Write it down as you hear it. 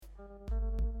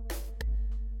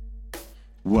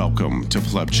Welcome to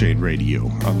Pleb Shade Radio,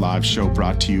 a live show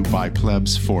brought to you by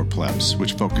plebs for plebs,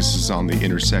 which focuses on the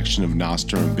intersection of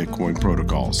Nostr and Bitcoin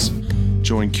protocols.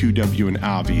 Join QW and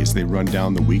Avi as they run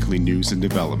down the weekly news and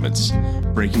developments,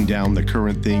 breaking down the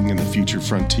current thing and the future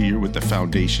frontier with the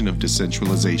foundation of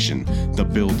decentralization, the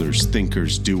builders,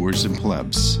 thinkers, doers, and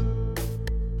plebs.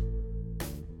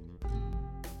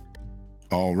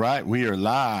 All right, we are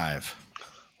live.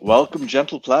 Welcome,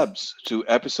 gentle plebs, to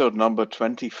episode number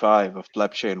 25 of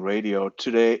Plebchain Radio.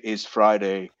 Today is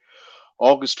Friday,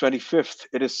 August 25th.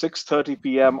 It is 6:30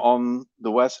 p.m. on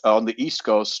the East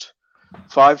Coast,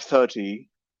 5:30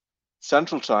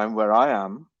 Central Time, where I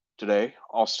am today,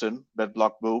 Austin,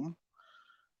 Bedblock Boom.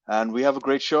 And we have a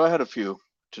great show ahead of you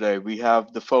today. We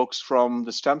have the folks from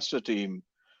the Stemstr team,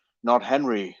 not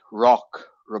Henry, Rock,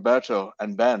 Roberto,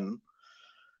 and Ben,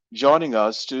 joining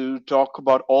us to talk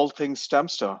about all things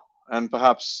Stemstr and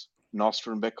perhaps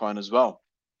Nostr and Bitcoin as well.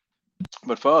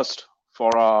 But first,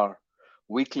 for our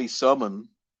weekly sermon,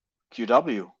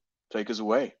 QW, take us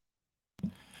away.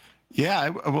 Yeah,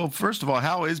 well, first of all,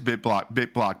 how is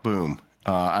BitBlock Boom?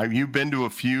 You've been to a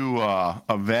few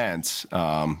events.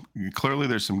 Clearly,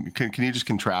 there's some. Can you just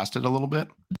contrast it a little bit?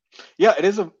 Yeah, it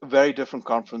is a very different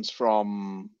conference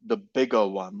from the bigger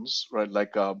ones, right?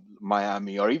 Like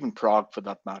Miami or even Prague, for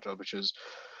that matter. Which is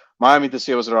Miami this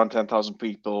year was around 10,000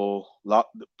 people. The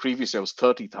previous year was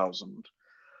 30,000.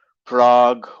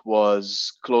 Prague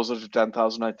was closer to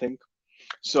 10,000, I think.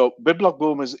 So BitBlock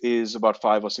Boom is about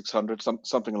 500 or 600,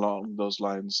 something along those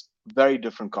lines. Very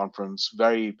different conference,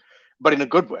 but in a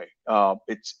good way.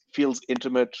 It feels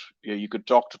intimate. You could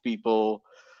talk to people.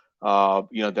 There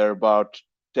are about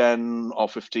 10 or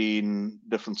 15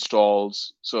 different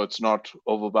stalls, so it's not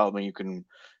overwhelming. You can,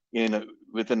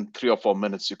 within 3 or 4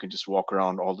 minutes, you can just walk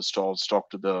around all the stalls, talk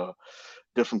to the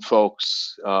different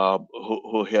folks who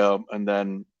are here, and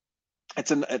then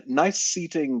it's a nice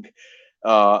seating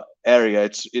area.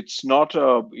 It's not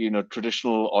a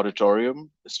traditional auditorium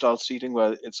style seating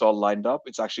where it's all lined up.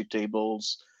 It's actually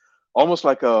tables, almost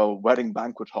like a wedding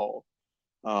banquet hall.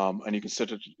 And you can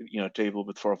sit at a table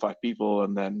with 4 or 5 people,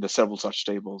 and then there's several such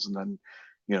tables, and then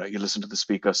you listen to the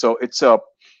speaker. So it's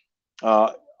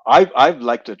I've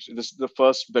liked it. This is the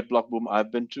first BitBlock Boom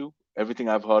I've been to. Everything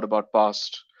I've heard about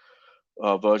past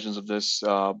versions of this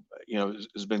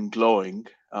has been glowing.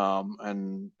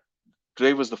 And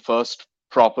today was the first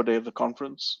proper day of the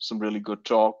conference. Some really good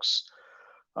talks.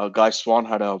 Guy Swan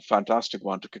had a fantastic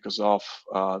one to kick us off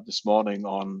this morning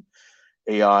on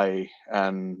AI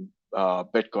and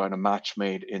Bitcoin, a match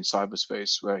made in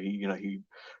cyberspace, where he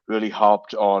really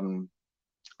harped on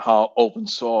how open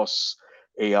source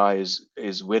AI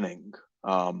is winning,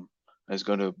 is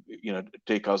going to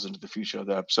take us into the future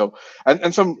there. So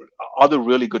and some other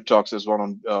really good talks. There's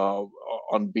one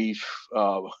on beef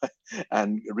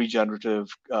and regenerative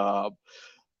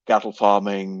cattle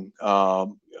farming.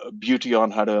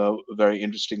 Beautyon had a very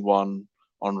interesting one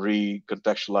on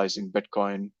recontextualizing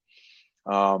Bitcoin.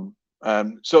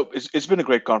 So it's been a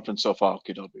great conference so far,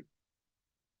 QW.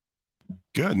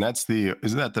 Good, and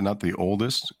isn't that not the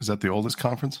oldest? Is that the oldest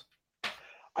conference?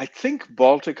 I think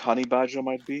Baltic Honey Badger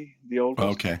might be the oldest.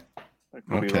 Okay. I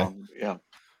could be wrong. Yeah.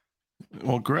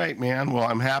 Well, great, man. Well,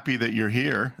 I'm happy that you're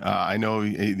here. I know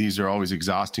these are always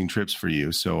exhausting trips for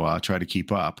you, so try to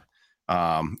keep up.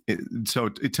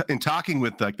 In talking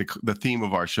with like the theme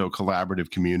of our show,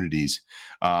 collaborative communities,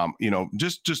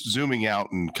 just zooming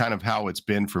out and kind of how it's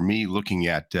been for me looking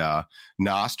at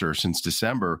Nostr since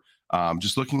December.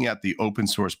 Just looking at the open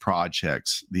source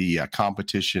projects, the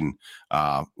competition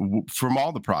from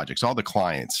all the projects, all the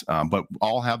clients, but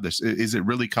all have this. Is it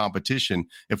really competition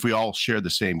if we all share the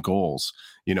same goals?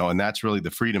 And that's really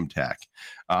the freedom tech.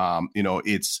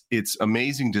 It's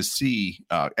amazing to see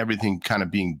everything kind of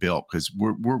being built, because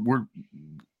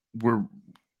we're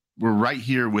right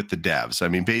here with the devs. I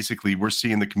mean, basically, we're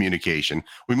seeing the communication.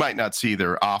 We might not see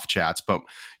their off chats, but,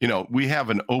 we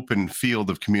have an open field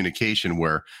of communication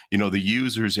where, the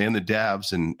users and the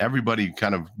devs and everybody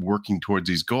kind of working towards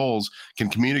these goals can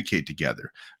communicate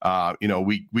together.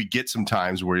 We get some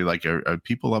times where you're like, are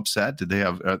people upset?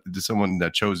 Did someone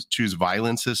choose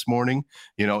violence this morning?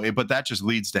 But that just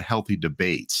leads to healthy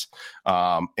debates.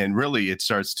 And really, it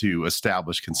starts to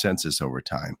establish consensus over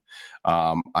time.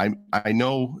 I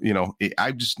know,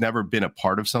 I've just never been a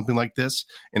part of something like this,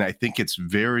 and I think it's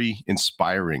very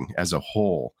inspiring as a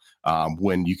whole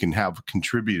when you can have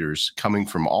contributors coming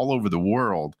from all over the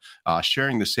world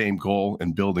sharing the same goal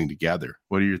and building together.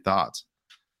 What are your thoughts?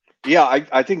 Yeah,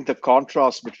 I think the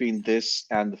contrast between this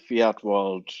and the fiat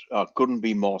world couldn't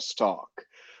be more stark.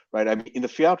 right? I mean, in the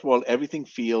fiat world, everything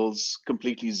feels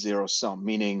completely zero sum,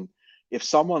 meaning if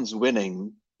someone's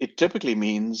winning, it typically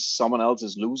means someone else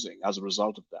is losing as a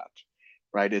result of that,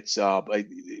 right? It's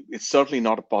certainly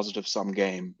not a positive sum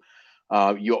game.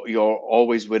 You're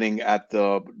always winning at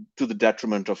the to the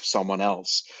detriment of someone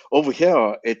else. Over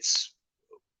here, it's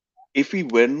if we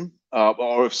win,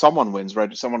 or if someone wins,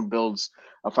 right? If someone builds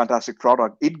a fantastic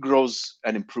product, it grows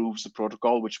and improves the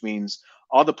protocol, which means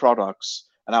other products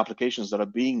and applications that are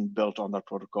being built on that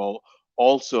protocol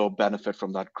also benefit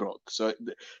from that growth. So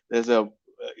there's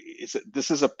this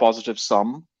is a positive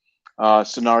sum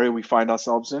scenario we find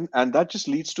ourselves in, and that just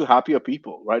leads to happier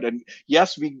people, right? And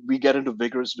yes, we get into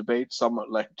vigorous debate. Some,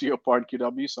 like to your point,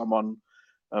 QW, someone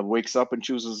wakes up and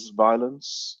chooses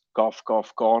violence, cough,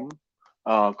 cough,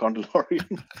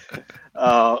 Condalorian,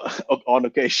 on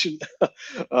occasion.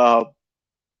 uh,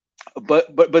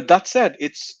 but that said,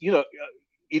 it's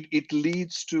it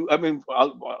leads to. I mean,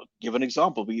 I'll give an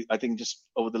example. I think just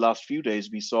over the last few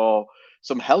days we saw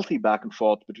some healthy back and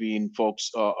forth between folks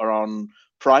around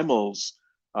Primal's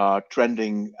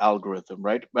trending algorithm,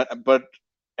 right? But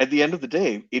at the end of the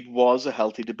day, it was a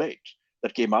healthy debate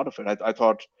that came out of it. I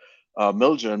thought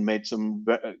Miljan made some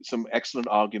excellent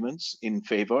arguments in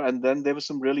favor, and then there were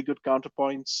some really good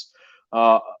counterpoints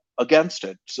uh, against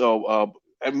it. So,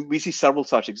 and we see several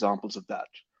such examples of that.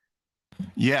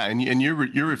 Yeah, and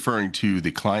you're referring to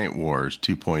the Client Wars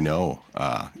 2.0,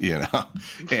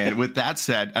 And with that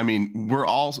said, I mean, we're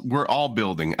all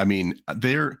building. I mean,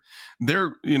 they're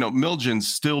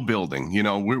Milgen's still building.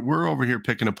 We're over here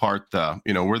picking apart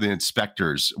we're the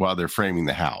inspectors while they're framing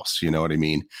the house. You know what I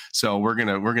mean? So we're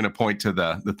gonna point to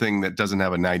the thing that doesn't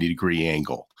have a 90-degree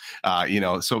angle.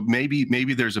 So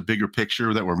maybe there's a bigger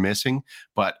picture that we're missing,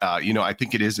 but I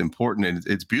think it is important and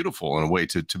it's beautiful in a way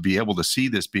to be able to see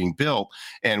this being built,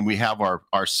 and we have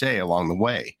our say along the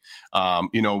way.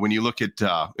 When you look at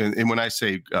and when I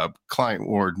say Client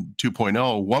War 2.0,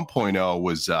 1.0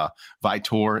 was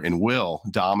Vitor and Will,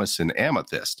 Damas and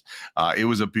Amethyst. It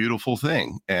was a beautiful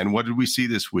thing. And what did we see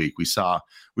this week? We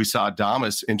saw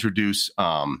Damas introduce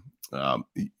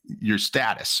your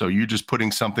status. So you're just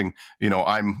putting something,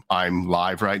 I'm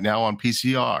live right now on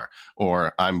PCR,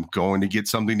 or I'm going to get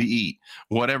something to eat.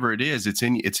 Whatever it is, it's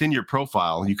in your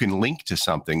profile. You can link to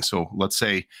something. So let's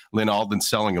say Lynn Alden's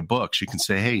selling a book. She can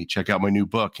say, "Hey, check out my new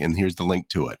book," and here's the link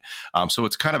to it. So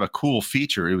it's kind of a cool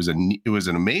feature. It was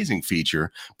an amazing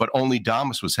feature, but only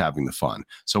Damas was having the fun.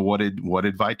 So what did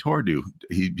Vitor do?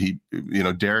 He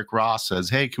Derek Ross says,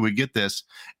 "Hey, can we get this?"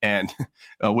 And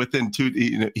within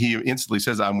he instantly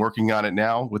says, "I'm working on it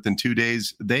now." Within 2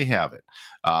 days, they have it.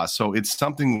 So it's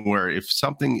something where if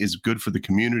something is good for the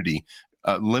community,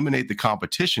 eliminate the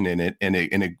competition in it, and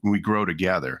we grow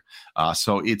together.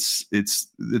 So it's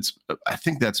I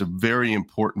think that's a very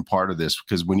important part of this,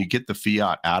 because when you get the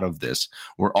fiat out of this,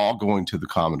 we're all going to the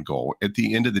common goal. At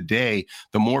the end of the day,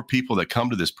 the more people that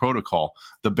come to this protocol,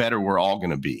 the better we're all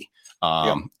going to be.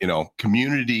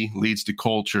 Community leads to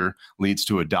culture, leads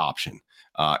to adoption.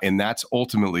 And that's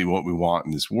ultimately what we want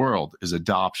in this world, is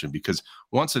adoption, because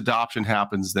once adoption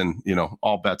happens, then,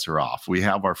 all bets are off. We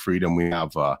have our freedom. We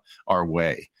have our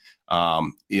way.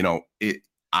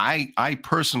 I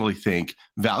personally think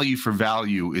value for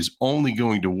value is only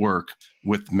going to work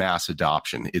with mass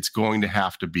adoption. It's going to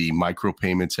have to be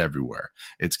micropayments everywhere.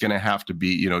 It's going to have to be,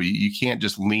 you can't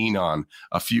just lean on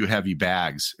a few heavy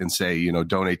bags and say,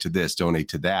 donate to this, donate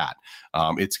to that.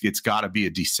 It's got to be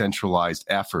a decentralized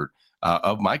effort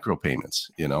of micropayments.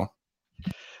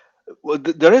 Well,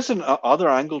 there is an other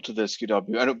angle to this,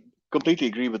 QW. I don't completely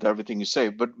agree with everything you say,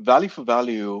 but value for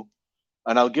value,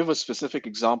 and I'll give a specific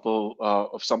example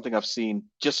of something I've seen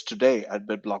just today at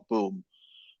BitBlock Boom,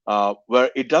 where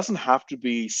it doesn't have to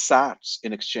be sats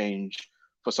in exchange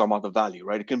for some other value,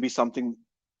 right? It can be something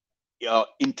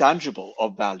intangible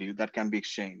of value that can be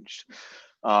exchanged.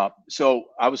 So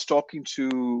I was talking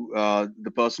to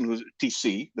the person who's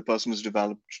TC, the person who's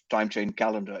developed Time Chain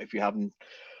Calendar. If you haven't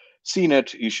seen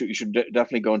it, you should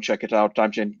definitely go and check it out.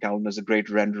 Time Chain Calendar is a great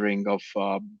rendering of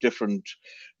different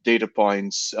data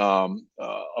points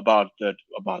about the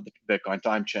Bitcoin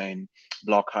time chain,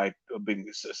 block height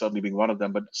certainly being one of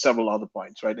them, but several other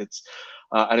points, right?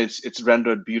 It's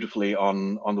rendered beautifully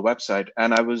on the website.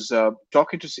 And I was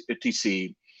talking to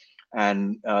TC,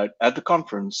 and at the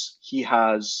conference, he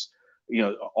has,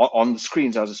 on the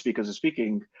screens as the speakers are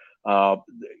speaking, uh,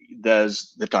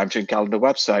 there's the Time Chain Calendar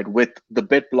website with the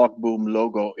BitBlock Boom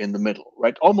logo in the middle,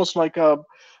 right? Almost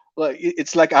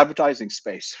it's like advertising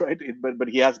space, right? But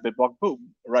he has BitBlock Boom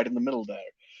right in the middle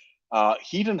there.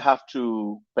 He didn't have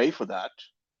to pay for that.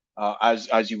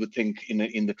 as you would think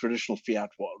in the traditional fiat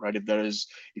world, right?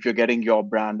 If you're getting your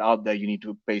brand out there, you need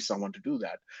to pay someone to do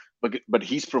that. But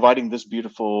he's providing this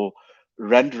beautiful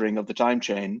rendering of the time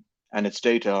chain and its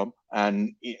data,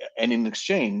 and in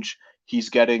exchange, he's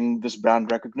getting this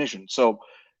brand recognition. So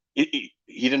he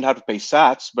didn't have to pay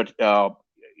Sats, but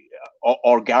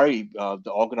or Gary,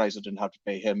 the organizer, didn't have to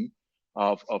pay him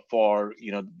for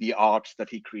the art that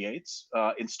he creates.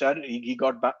 Instead, he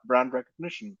got brand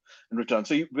recognition in return.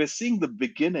 So we're seeing the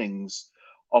beginnings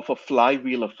of a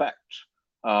flywheel effect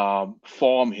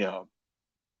form here.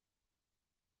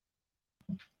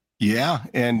 Yeah,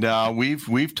 and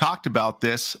we've talked about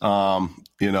this.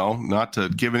 Not to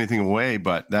give anything away,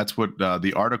 but that's what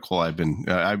the article I've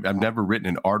never written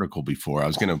an article before. I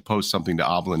was going to post something to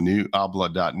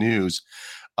Abla.news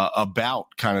about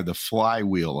kind of the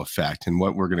flywheel effect, and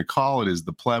what we're going to call it is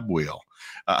the pleb wheel.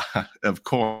 Of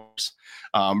course,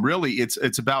 really,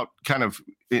 it's about kind of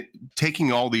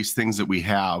taking all these things that we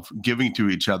have, giving to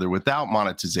each other without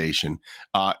monetization,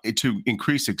 to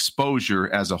increase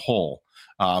exposure as a whole.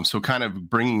 So kind of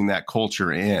bringing that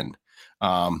culture in.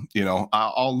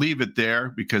 I'll leave it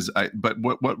there but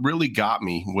what really got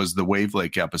me was the Wave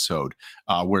Lake episode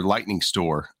where Lightning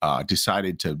Store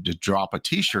decided to drop a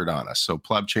t-shirt on us. So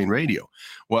Pleb Chain Radio.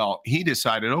 Well, he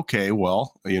decided, okay,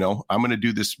 well, I'm going to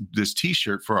do this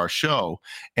t-shirt for our show,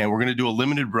 and we're going to do a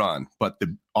limited run, but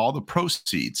all the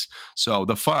proceeds, so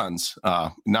the funds,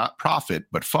 not profit,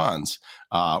 but funds,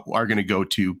 are going to go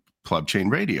to Pleb Chain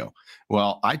Radio.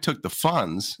 Well, I took the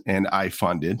funds and I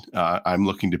funded. I'm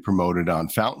looking to promote it on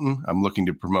Fountain. I'm looking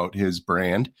to promote his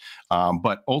brand.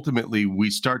 But ultimately, we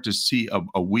start to see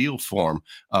a wheel form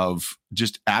of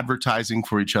just advertising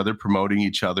for each other, promoting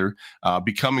each other,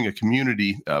 becoming a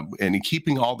community, and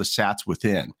keeping all the sats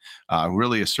within.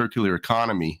 Really a circular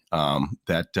economy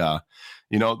that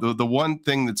the one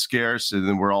thing that's scarce, and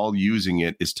then we're all using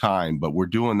it, is time. But we're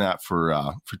doing that for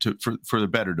the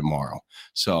better tomorrow.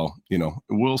 So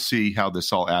we'll see how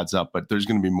this all adds up. But there's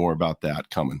going to be more about that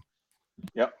coming.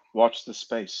 Yep. Watch the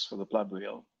space for the pleb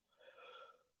wheel.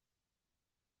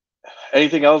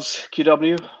 Anything else,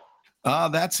 QW?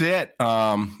 That's it.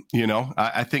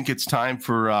 I think it's time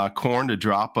for Korn to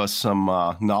drop us some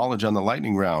knowledge on the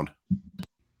lightning round.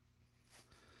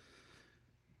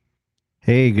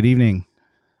 Hey, good evening.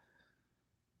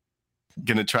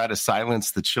 Going to try to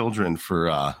silence the children for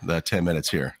the 10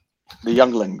 minutes here. The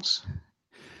younglings.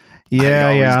 I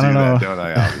don't know. That, don't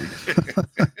I,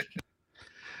 Albie?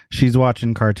 She's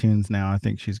watching cartoons now. I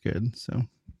think she's good. So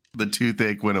the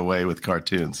toothache went away with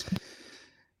cartoons.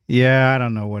 Yeah, I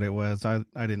don't know what it was. I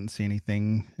didn't see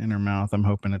anything in her mouth. I'm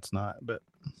hoping it's not, but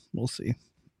we'll see.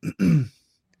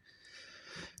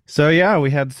 So yeah,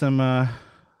 we had some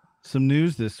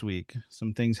news this week.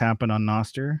 Some things happened on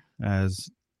Nostr, as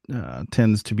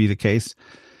tends to be the case.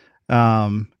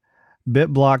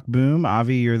 BitBlock boom.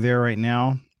 Avi, you're there right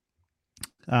now.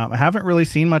 I haven't really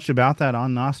seen much about that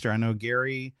on Nostr. I know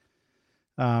Gary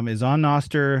is on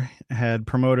Nostr, had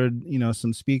promoted,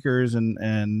 some speakers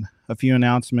and a few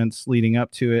announcements leading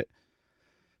up to it.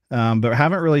 But I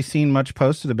haven't really seen much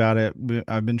posted about it.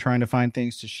 I've been trying to find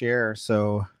things to share.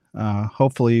 So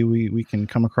hopefully we can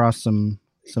come across some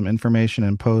information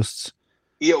and posts.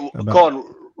 Yeah,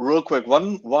 Con, real quick.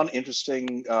 One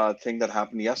interesting thing that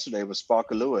happened yesterday was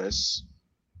Parker Lewis,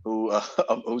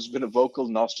 who's been a vocal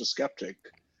Nostr skeptic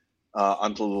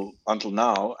until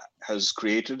now, has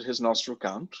created his Nostr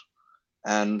account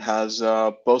and has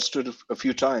posted a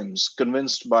few times,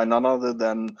 convinced by none other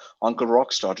than Uncle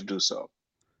Rockstar to do so.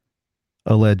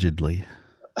 Allegedly.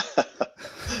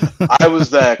 I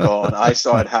was there, Con. I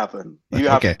saw it happen.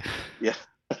 Okay. Yeah.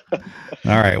 All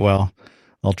right. Well,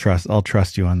 I'll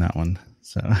trust you on that one.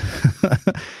 So,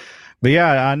 but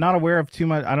yeah, I'm not aware of too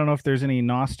much. I don't know if there's any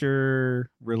Nostr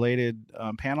related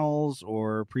panels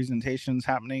or presentations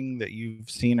happening that you've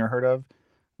seen or heard of.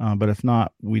 But if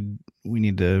not, we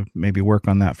need to maybe work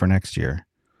on that for next year.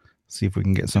 See if we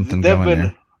can get something going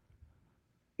there.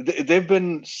 There've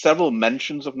been several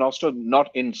mentions of Nostr,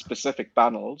 not in specific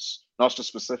panels, Nostr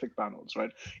specific panels, right?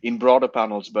 In broader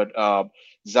panels, but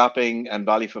Zapping and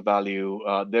Value for Value,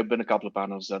 there've been a couple of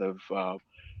panels that have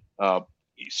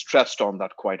stressed on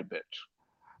that quite a bit.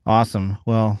 Awesome.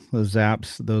 Well, those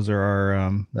zaps, those are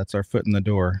our that's our foot in the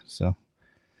door. So,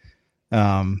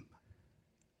 another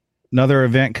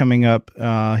event coming up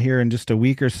here in just a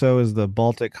week or so is the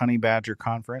Baltic Honey Badger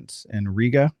Conference in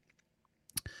Riga,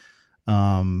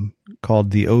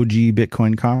 called the OG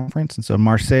Bitcoin Conference. And so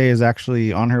Marseille is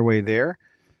actually on her way there.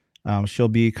 She'll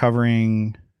be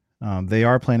covering, they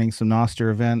are planning some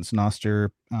Nostr events,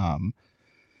 Nostr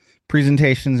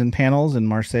presentations and panels, and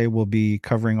Marseille will be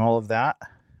covering all of that.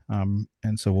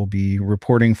 And so we'll be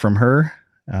reporting from her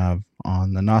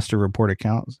on the Nostr report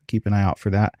account. Keep an eye out for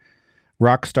that.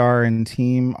 Rockstar and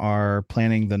team are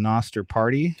planning the Nostr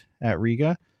party at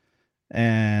Riga,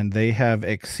 and they have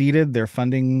exceeded their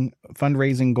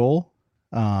fundraising goal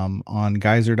on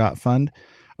Geyser.fund.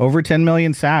 Over 10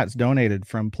 million sats donated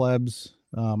from plebs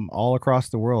all across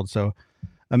the world. So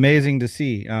amazing to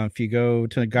see. If you go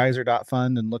to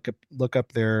Geyser.fund and look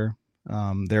up their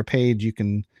page, you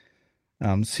can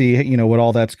see what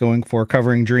all that's going for,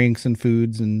 covering drinks and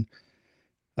foods and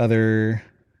other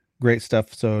great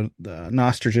stuff. So the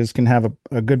Nostriches can have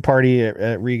a good party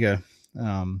at Riga.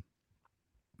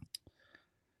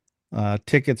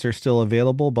 Tickets are still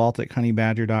available,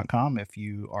 baltichoneybadger.com, if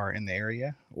you are in the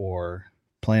area or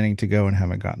planning to go and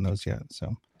haven't gotten those yet.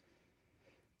 So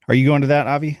are you going to that,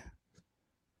 Avi?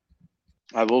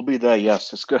 I will be there.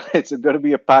 Yes, it's good. It's going to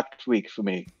be a packed week for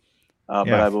me, but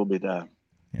I will be there.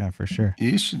 Yeah, for sure.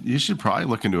 You should probably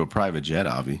look into a private jet,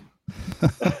 Avi.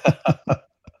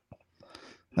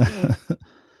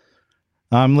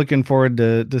 I'm looking forward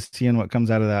to seeing what comes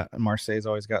out of that. Marseille's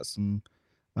always got some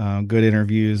good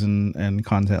interviews and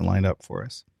content lined up for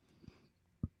us.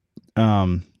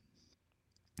 So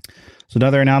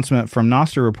another announcement from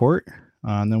Nostr Report,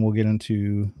 and then we'll get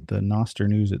into the Nostr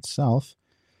news itself.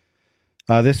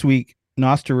 This week,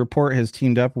 Nostr Report has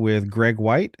teamed up with Greg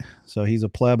White. So he's a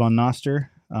pleb on Nostr.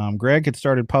 Greg had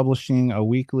started publishing a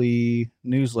weekly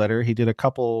newsletter. He did a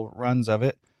couple runs of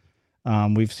it.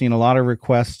 We've seen a lot of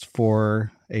requests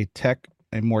for a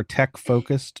more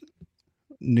tech-focused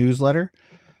newsletter.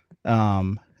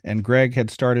 And Greg had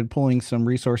started pulling some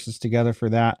resources together for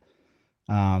that.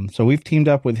 So we've teamed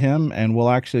up with him, and we'll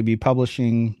actually be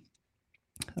publishing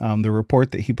the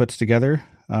report that he puts together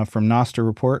from Nostr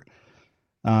Report.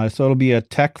 So it'll be a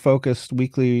tech-focused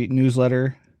weekly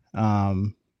newsletter.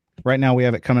 Right now we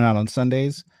have it coming out on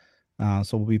Sundays.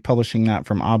 So we'll be publishing that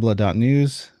from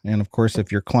abla.news. And of course,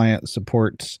 if your client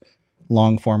supports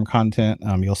long-form content,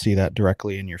 you'll see that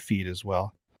directly in your feed as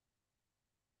well.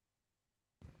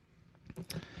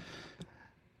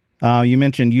 You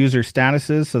mentioned user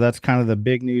statuses. So that's kind of the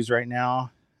big news right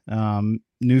now.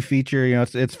 New feature,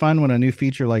 it's fun when a new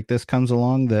feature like this comes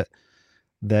along that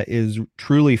is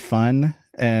truly fun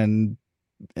and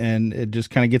it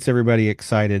just kind of gets everybody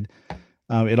excited.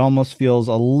 It almost feels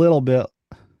a little bit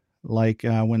like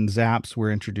when Zaps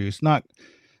were introduced. Not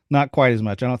quite as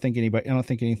much. I don't think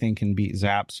anything can beat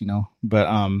Zaps,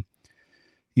 but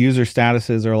user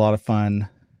statuses are a lot of fun.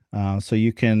 So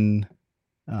you can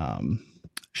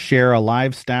share a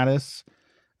live status.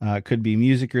 It could be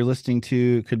music you're listening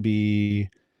to. It could be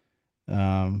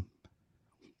what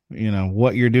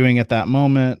you're doing at that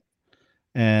moment,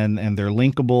 and they're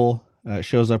linkable. It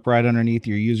shows up right underneath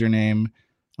your username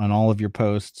on all of your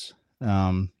posts.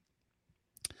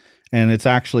 And it's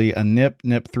actually a NIP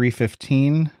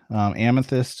 315.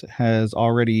 Amethyst has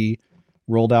already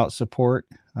rolled out support.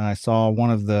 I saw one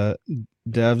of the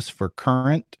devs for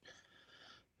Current.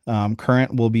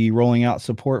 Current will be rolling out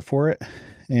support for it.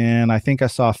 And I think I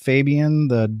saw Fabian,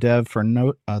 the dev for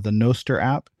the Nostr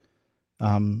app,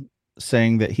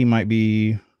 saying that he might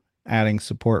be adding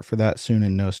support for that soon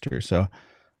in Nostr. So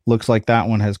looks like that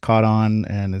one has caught on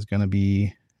and is going to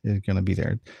be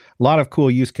there. A lot of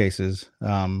cool use cases,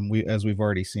 as we've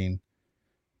already seen.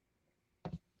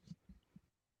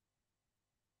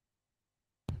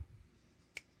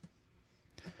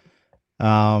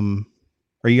 Are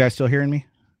you guys still hearing me?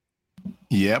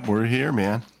 Yep, we're here,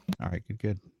 man. All right,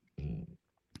 good.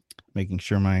 Making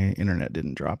sure my internet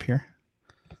didn't drop here.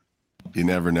 You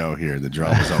never know here. The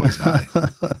drop is always high.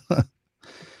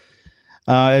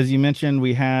 As you mentioned,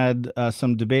 we had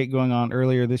some debate going on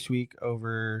earlier this week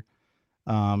over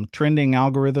trending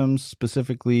algorithms.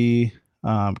 Specifically,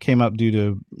 came up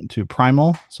due to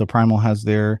Primal. So Primal has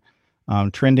their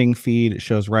trending feed. It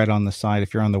shows right on the side.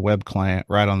 If you're on the web client,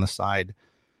 right on the side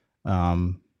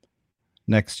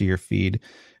next to your feed.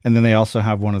 And then they also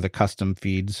have one of the custom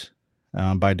feeds.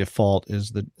 By default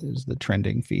is the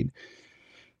trending feed.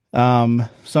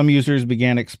 Some users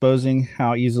began exposing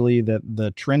how easily that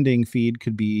the trending feed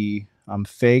could be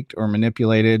faked or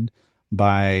manipulated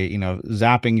by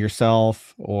zapping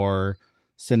yourself or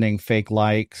sending fake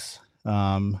likes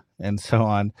and so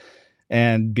on.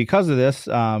 And because of this,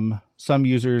 some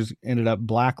users ended up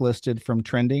blacklisted from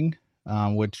trending,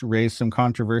 which raised some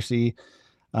controversy.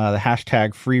 The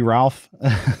hashtag free Ralph.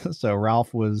 So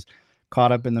Ralph was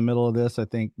caught up in the middle of this. I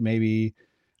think maybe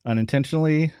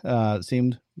unintentionally. It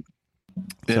seemed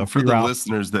And for the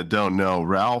listeners that don't know,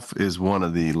 Ralph is one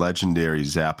of the legendary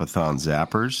Zapathon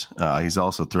zappers. He's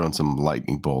also thrown some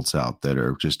lightning bolts out that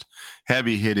are just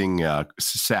heavy hitting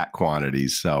sat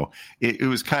quantities. So it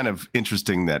was kind of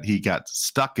interesting that he got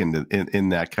stuck in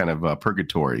that kind of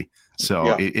purgatory.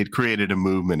 So it created a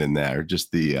movement in there,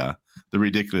 just the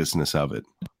ridiculousness of it.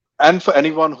 And for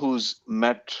anyone who's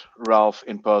met Ralph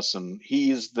in person,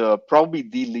 he is probably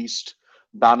the least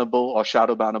bannable or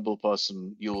shadow bannable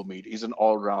person you'll meet. He's an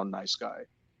all-round nice guy.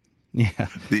 Yeah.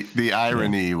 The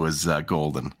irony was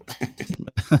golden.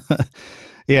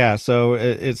 Yeah. So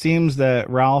it seems that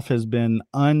Ralph has been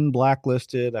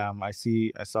unblacklisted. I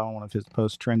saw one of his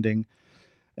posts trending,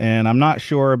 and I'm not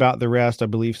sure about the rest. I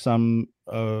believe some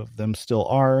of them still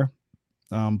are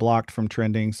blocked from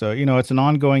trending. So, it's an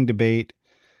ongoing debate.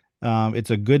 It's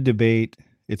a good debate.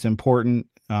 It's important.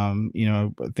 I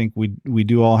think we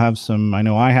do all have I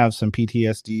know I have some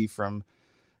PTSD from,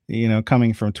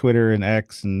 coming from Twitter and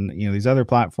X and, these other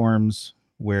platforms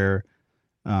where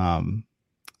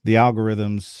the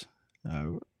algorithms,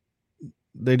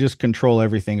 they just control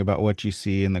everything about what you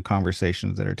see in the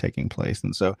conversations that are taking place.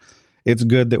 And so it's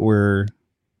good that we're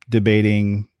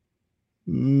debating,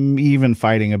 even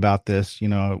fighting about this.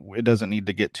 It doesn't need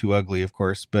to get too ugly, of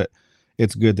course, but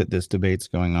it's good that this debate's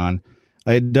going on.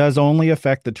 It does only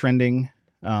affect the trending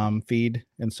feed,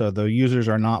 and so the users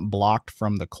are not blocked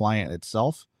from the client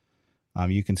itself.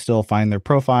 You can still find their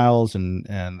profiles, and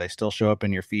they still show up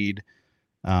in your feed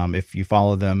if you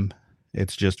follow them.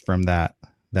 It's just from that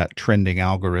trending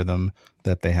algorithm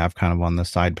that they have kind of on the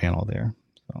side panel there.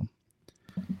 So,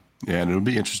 yeah, and it'll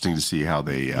be interesting to see how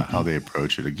they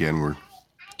approach it. Again,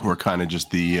 we're kind of just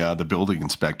the building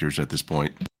inspectors at this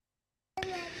point.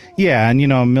 Yeah, and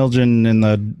Miljan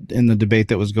in the debate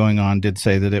that was going on did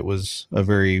say that it was a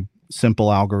very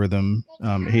simple algorithm.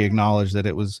 He acknowledged that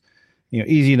it was,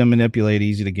 easy to manipulate,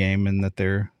 easy to game, and that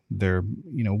they're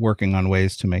working on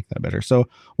ways to make that better. So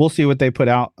we'll see what they put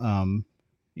out.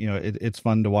 It's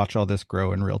fun to watch all this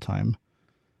grow in real time.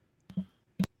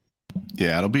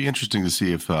 Yeah, it'll be interesting to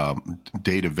see if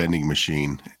data vending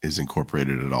machine is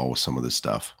incorporated at all with some of this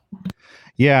stuff.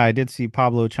 Yeah, I did see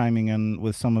Pablo chiming in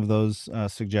with some of those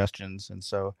suggestions. And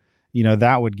so,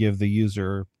 that would give the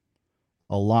user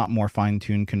a lot more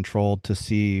fine-tuned control to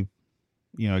see,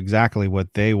 exactly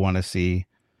what they want to see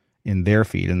in their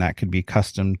feed. And that could be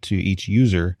custom to each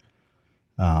user,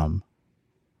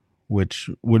 which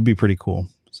would be pretty cool.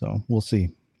 So we'll see.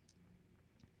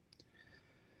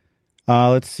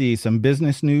 Let's see some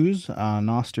business news.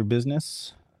 Nostr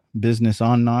business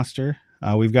on Nostr.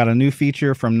 We've got a new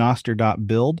feature from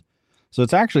Nostr.build. So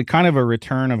it's actually kind of a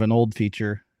return of an old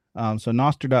feature. So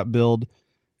Nostr.build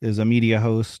is a media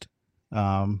host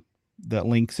that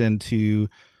links into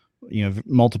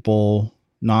multiple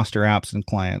Nostr apps and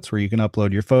clients where you can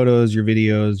upload your photos, your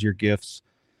videos, your GIFs.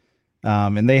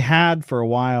 And they had for a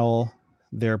while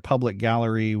their public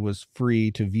gallery was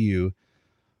free to view.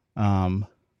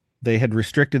 They had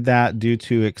restricted that due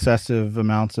to excessive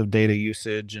amounts of data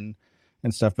usage and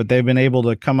stuff, but they've been able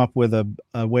to come up with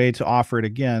a way to offer it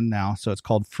again now. So it's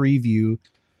called Free View,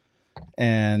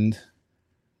 and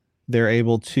they're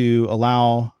able to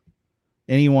allow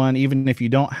anyone, even if you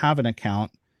don't have an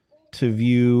account, to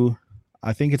view,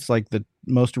 I think it's like the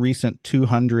most recent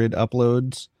 200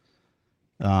 uploads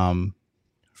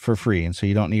for free. And so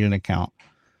you don't need an account.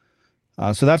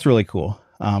 So that's really cool.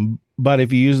 But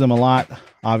if you use them a lot,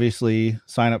 obviously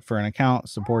sign up for an account,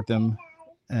 support them.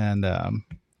 And sorry,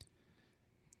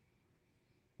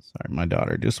 my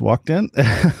daughter just walked in.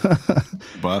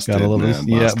 Busted, got a little, man,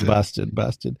 yeah, busted.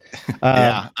 busted.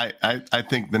 Yeah, I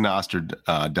think the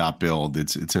Nostr dot build,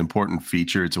 it's an important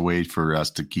feature. It's a way for us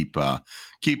to keep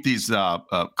these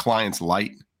clients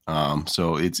light.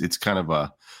 So it's kind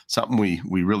of something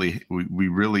we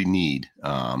really need.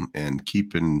 And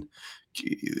keeping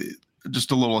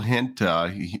just a little hint,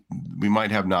 we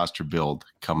might have Nostr build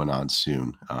coming on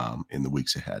soon in the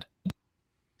weeks ahead.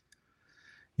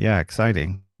 Yeah,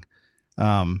 exciting.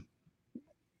 While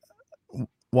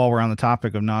we're on the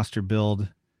topic of Nostr build,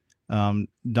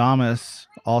 Damus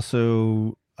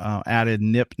also added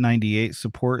NIP98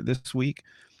 support this week.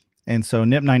 And so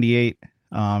NIP98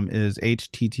 is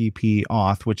HTTP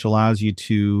auth, which allows you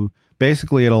to,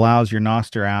 basically it allows your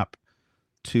Nostr app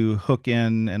to hook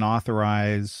in and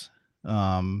authorize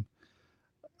an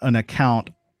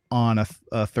account on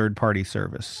a third-party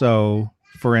service. So,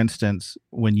 for instance,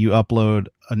 when you upload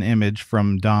an image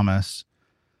from Damus,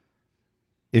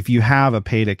 if you have a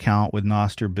paid account with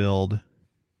Nostr build,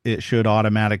 it should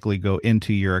automatically go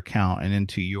into your account and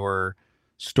into your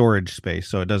storage space,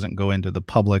 so it doesn't go into the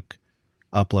public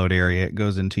upload area. It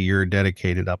goes into your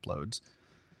dedicated uploads.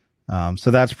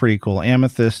 So that's pretty cool.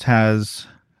 Amethyst has,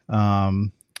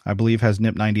 I believe, has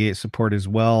NIP98 support as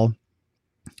well.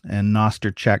 And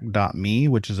nostrcheck.me,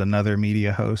 which is another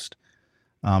media host,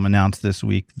 announced this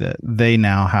week that they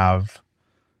now have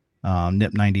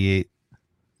NIP98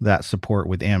 that support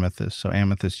with Amethyst. So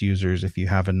Amethyst users, if you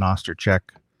have a Nostr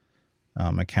check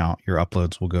account, your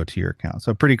uploads will go to your account.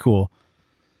 So pretty cool.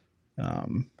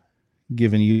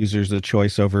 Giving users a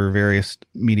choice over various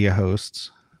media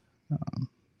hosts.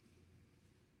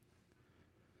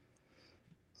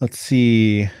 Let's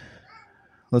see.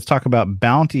 Let's talk about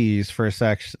bounties for a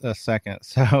second.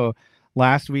 So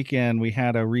last weekend, we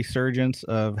had a resurgence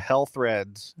of hell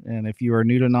threads. And if you are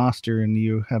new to Nostr and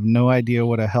you have no idea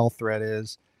what a hell thread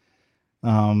is,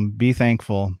 be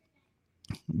thankful,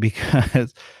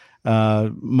 because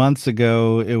months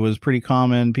ago, it was pretty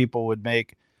common. People would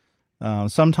make,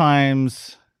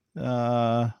 sometimes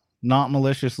not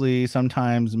maliciously,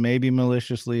 sometimes maybe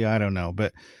maliciously, I don't know,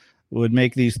 but would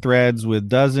make these threads with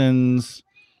dozens,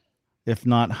 if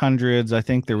not hundreds. I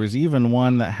think there was even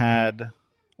one that had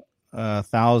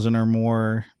 1,000 or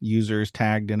more users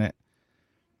tagged in it.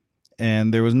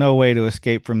 And there was no way to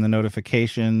escape from the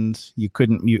notifications. You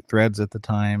couldn't mute threads at the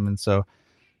time. And so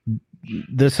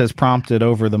this has prompted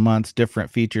over the months different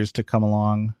features to come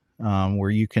along,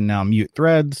 where you can now mute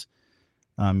threads.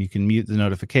 You can mute the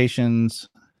notifications.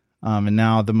 And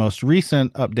now the most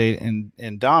recent update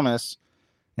in Damus,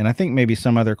 and I think maybe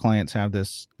some other clients have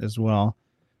this as well,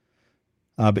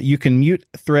 but you can mute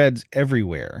threads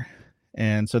everywhere.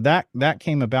 And so that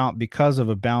came about because of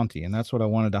a bounty. And that's what I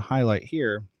wanted to highlight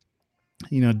here.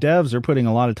 You know, devs are putting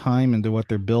a lot of time into what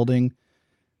they're building.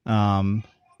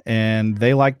 And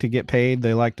they like to get paid.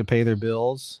 They like to pay their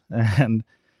bills. And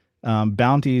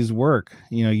bounties work.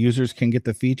 You know, users can get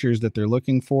the features that they're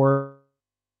looking for,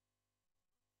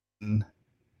 and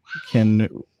can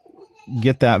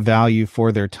get that value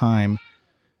for their time.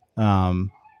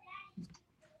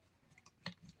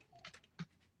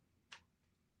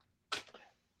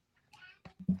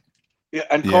 Yeah,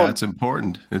 and Yeah, it's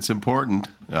important. It's important.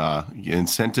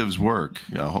 Incentives work.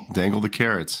 Dangle the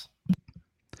carrots.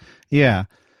 Yeah.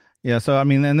 Yeah. So, I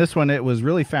mean, in this one, it was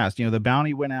really fast. You know, the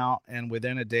bounty went out, and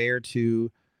within a day or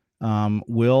two,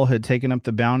 Will had taken up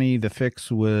the bounty. The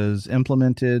fix was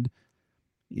implemented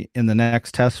in the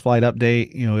next test flight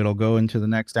update. You know, it'll go into the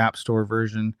next App Store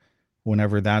version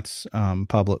whenever that's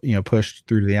pushed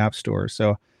through to the App Store.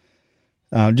 So,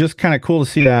 just kind of cool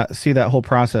to see that whole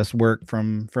process work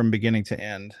from beginning to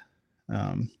end.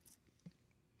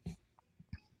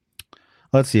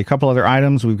 Let's see a couple other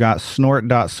items. We've got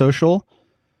snort.social.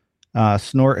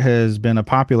 Snort has been a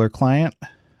popular client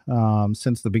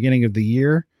since the beginning of the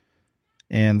year,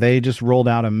 and they just rolled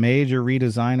out a major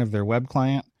redesign of their web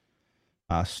client,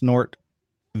 Snort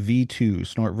V2,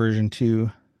 Snort version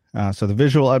 2. So the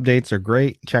visual updates are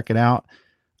great. Check it out.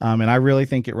 And I really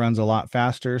think it runs a lot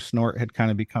faster. Snort had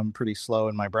kind of become pretty slow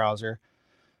in my browser,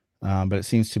 but it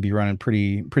seems to be running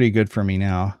pretty good for me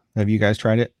now. Have you guys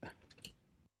tried it?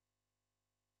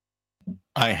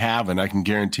 I haven't. I can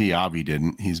guarantee Avi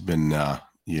didn't. He's been,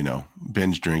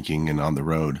 binge drinking and on the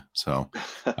road. So,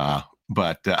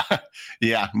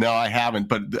 yeah, no, I haven't.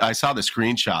 But I saw the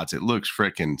screenshots. It looks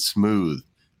freaking smooth.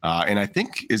 And I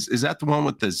think, is that the one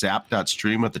with the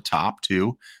zap.stream at the top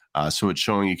too? So it's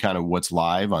showing you kind of what's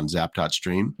live on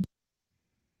zap.stream.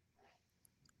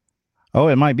 Oh,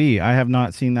 it might be. I have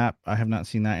not seen that. I have not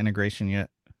seen that integration yet.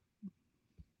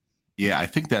 Yeah, I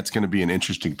think that's going to be an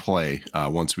interesting play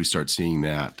once we start seeing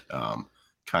that.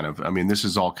 This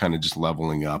is all kind of just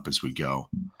leveling up as we go.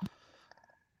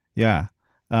 Yeah.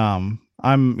 I'm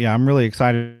really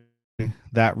excited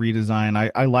that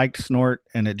redesign. I liked Snort,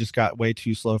 and it just got way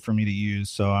too slow for me to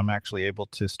use. So I'm actually able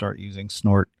to start using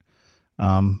Snort.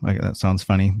 That sounds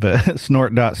funny, but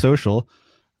snort.social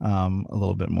a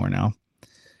little bit more now.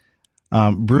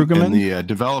 Brueggemann. And the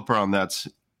developer on that's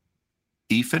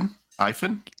Ethan?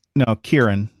 No,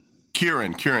 Kieran.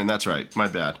 Kieran, that's right. My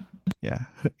bad.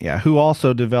 Yeah. Who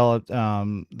also developed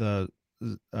the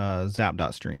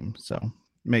zap.stream. So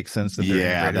makes sense that they're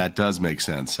integrated. That does make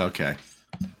sense. Okay.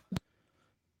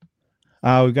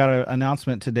 We've got an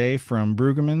announcement today from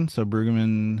Brueggemann. So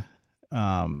Brueggemann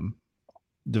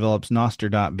develops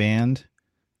Nostr.band,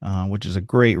 which is a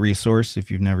great resource if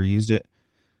you've never used it.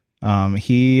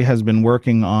 He has been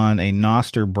working on a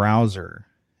Nostr browser,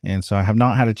 and so I have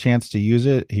not had a chance to use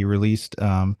it. He released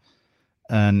an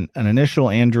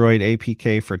initial Android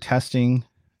APK for testing,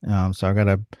 so I've got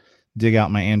to dig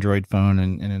out my Android phone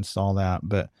and install that.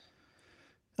 But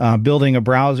building a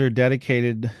browser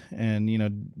dedicated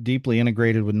and deeply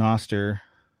integrated with Nostr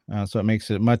So it makes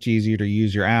it much easier to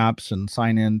use your apps and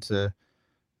sign into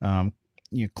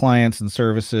your clients and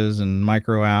services and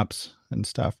micro apps and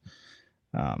stuff.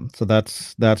 So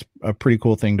that's a pretty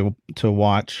cool thing to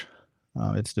watch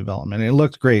its development. It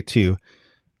looks great too.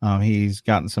 He's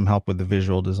gotten some help with the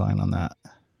visual design on that.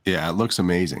 Yeah, it looks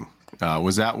amazing.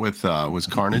 Was that with was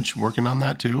Carnage working on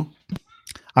that too?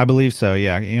 I believe so.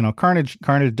 Yeah,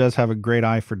 Carnage does have a great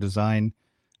eye for design,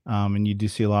 and you do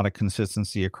see a lot of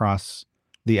consistency across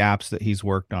the apps that he's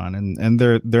worked on, and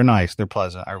they're nice, they're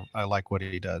pleasant. I like what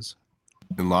he does.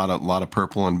 A lot of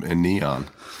purple and neon.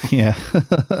 Yeah,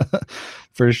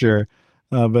 for sure,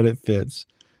 but it fits.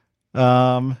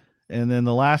 And then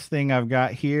the last thing I've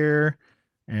got here,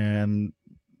 and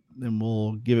then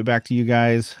we'll give it back to you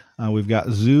guys. We've got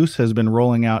Zeus has been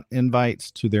rolling out invites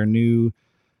to their new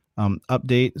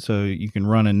update, so you can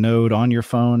run a node on your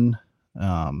phone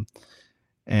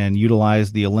and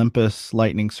utilize the Olympus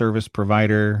Lightning Service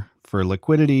Provider for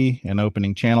liquidity and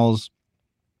opening channels.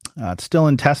 It's still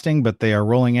in testing, but they are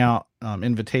rolling out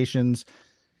invitations.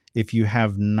 If you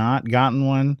have not gotten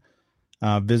one,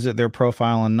 visit their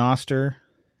profile on Nostr,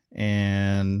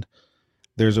 and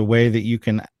there's a way that you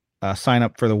can sign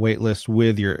up for the waitlist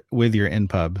with your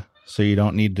InPub, so you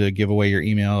don't need to give away your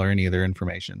email or any of their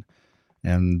information.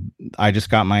 And I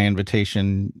just got my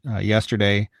invitation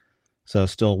yesterday, so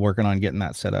still working on getting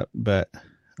that set up. But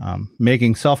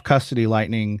making self-custody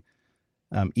Lightning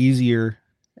easier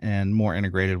and more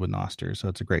integrated with Nostr, so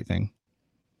it's a great thing.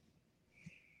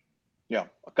 Yeah,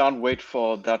 I can't wait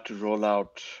for that to roll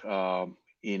out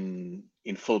in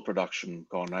full production.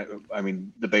 I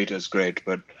mean, the beta is great,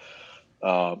 but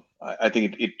I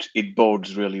think it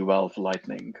bodes really well for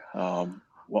Lightning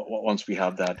once we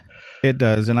have that. It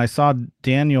does, and I saw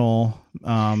Daniel,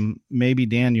 maybe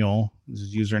Daniel,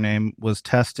 his username, was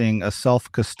testing a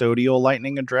self-custodial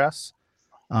Lightning address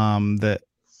that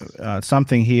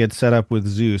something he had set up with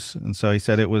Zeus, and so he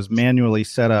said it was manually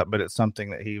set up, but it's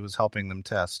something that he was helping them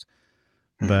test.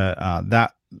 But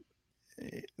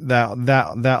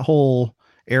that whole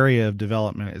area of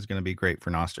development is going to be great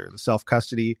for Nostr. The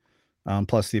self-custody,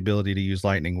 plus the ability to use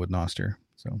Lightning with Nostr.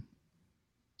 So,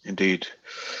 indeed.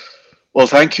 Well,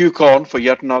 thank you, Con, for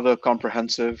yet another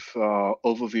comprehensive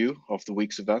overview of the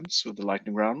week's events with the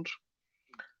Lightning Round.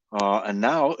 And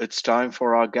now it's time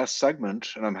for our guest segment,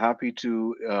 and I'm happy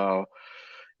to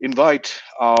invite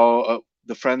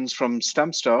the friends from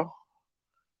Stemstr,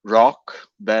 Rock,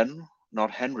 Ben, not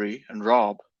Henry, and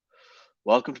Rob.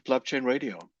 Welcome to Plebchain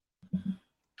Radio.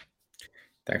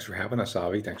 Thanks for having us,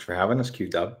 Avi. Thanks for having us,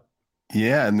 Q-Dub.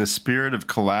 Yeah, in the spirit of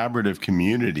collaborative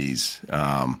communities,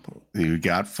 we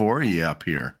got 4 of you up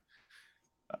here.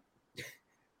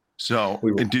 So,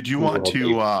 did you want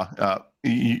to?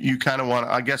 You kind of want?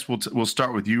 I guess we'll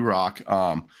start with you, Rock.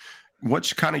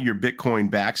 What's kind of your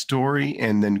Bitcoin backstory,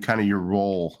 and then kind of your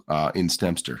role in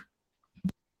Stemstr?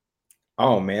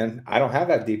 Oh man, I don't have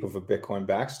that deep of a Bitcoin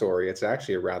backstory. It's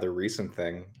actually a rather recent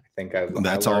thing. I think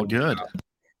that's all good.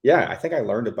 I think I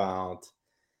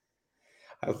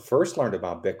first learned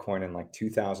about Bitcoin in like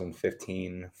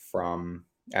 2015 from,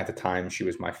 at the time, she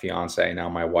was my fiance, now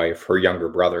my wife, her younger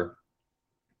brother.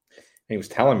 And he was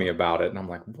telling me about it, and I'm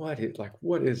like, what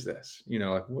is this?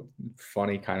 Like, what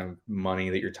funny kind of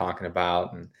money that you're talking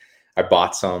about? And I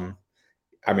bought some.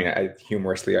 I mean,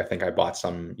 humorously, I think I bought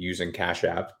some using Cash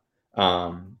App.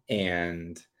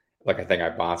 And like, I think I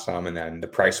bought some, and then the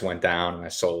price went down and I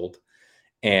sold,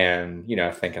 and,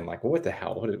 thinking like, well, what the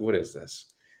hell, what is this?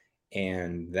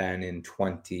 And then in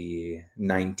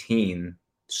 2019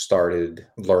 started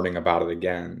learning about it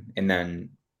again, and then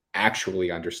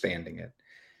actually understanding it,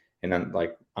 and then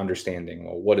like understanding,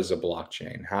 well, what is a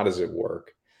blockchain? How does it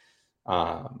work?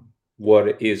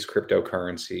 What is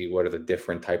cryptocurrency? What are the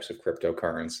different types of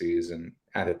cryptocurrencies? And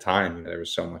at the time, there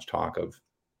was so much talk of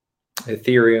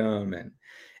Ethereum and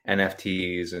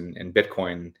NFTs and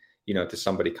Bitcoin, to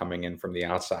somebody coming in from the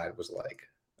outside was like,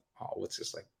 oh, what's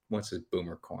this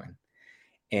boomer coin?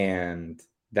 And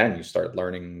then you start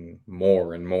learning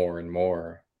more and more and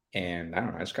more. And I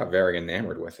don't know, I just got very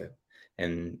enamored with it.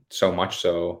 And so much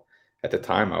so, at the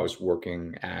time I was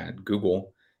working at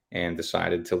Google and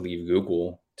decided to leave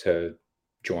Google to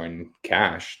join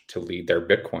Cash to lead their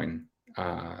Bitcoin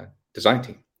design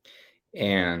team.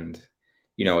 And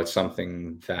it's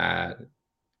something that,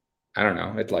 I don't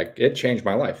know, it changed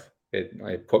my life.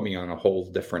 It put me on a whole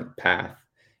different path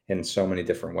in so many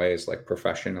different ways, like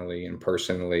professionally and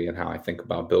personally, and how I think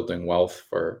about building wealth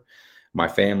for my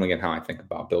family and how I think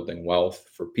about building wealth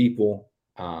for people.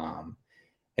 And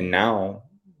now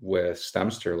with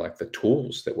Stemstr, like the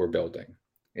tools that we're building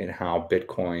and how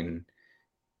Bitcoin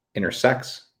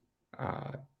intersects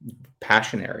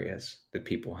passion areas that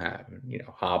people have, you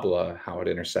know, Habla, how it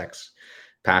intersects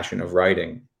passion of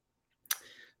writing,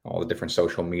 all the different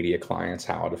social media clients,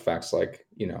 how it affects, like,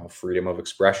 you know, freedom of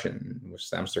expression with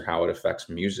Stemstr, how it affects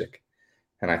music.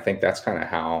 And I think that's kind of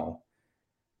how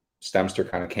Stemstr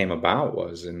kind of came about,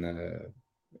 was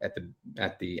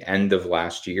at the end of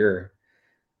last year,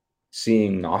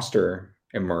 seeing Nostr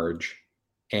emerge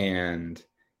and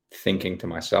thinking to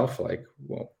myself, like,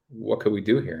 well, what could we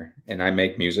do here? And I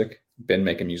make music, been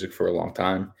making music for a long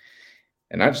time.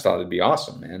 And I just thought it'd be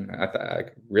awesome, man.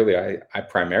 I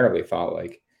primarily thought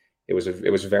like it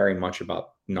was very much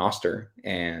about Nostr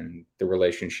and the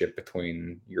relationship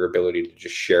between your ability to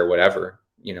just share whatever,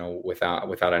 you know,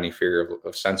 without any fear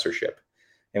of censorship.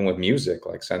 And with music,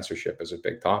 like, censorship is a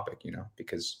big topic, you know,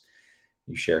 because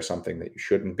you share something that you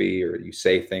shouldn't be, or you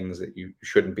say things that you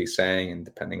shouldn't be saying, and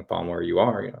depending upon where you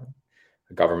are, you know,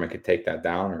 the government could take that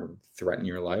down or threaten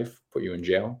your life, put you in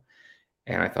jail.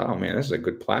 And I thought, oh man, this is a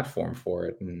good platform for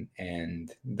it.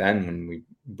 And then when we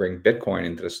bring Bitcoin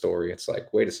into the story, it's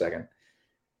like, wait a second,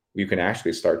 you can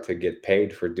actually start to get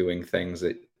paid for doing things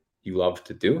that you love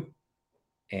to do.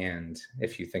 And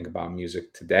if you think about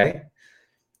music today,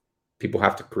 people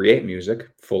have to create music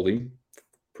fully,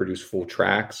 produce full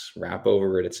tracks, rap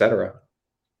over it, etc.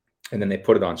 And then they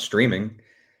put it on streaming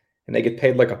and they get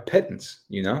paid like a pittance,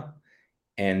 you know?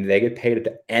 And they get paid at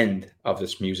the end of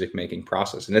this music making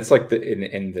process. And it's like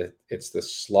it's the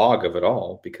slog of it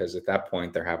all, because at that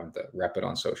point they're having to rep it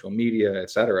on social media,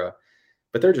 etc.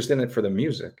 But they're just in it for the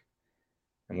music.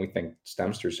 And we think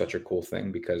Stemstr is such a cool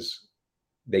thing because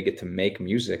they get to make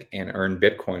music and earn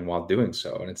Bitcoin while doing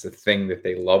so. And it's a thing that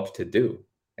they love to do.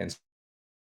 And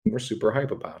we're super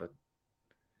hype about it.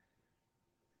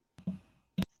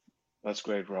 That's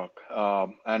great, Rock.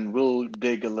 And we'll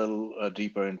dig a little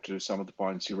deeper into some of the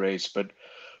points you raised. But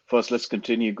first, let's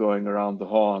continue going around the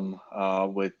horn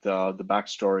with the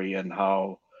backstory and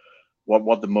how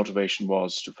what the motivation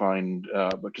was to find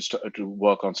to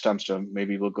work on Stemstr.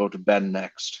 Maybe we'll go to Ben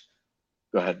next.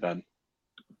 Go ahead, Ben.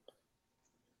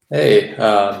 Hey,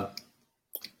 yeah,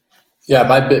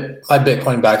 my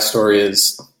Bitcoin backstory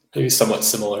is maybe somewhat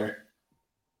similar.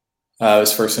 I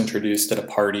was first introduced at a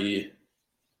party,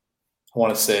 I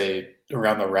want to say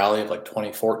around the rally of like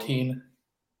 2014.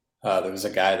 There was a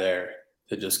guy there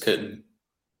that just could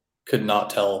not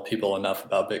tell people enough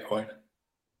about Bitcoin,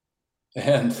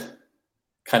 and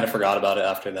kind of forgot about it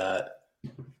after that.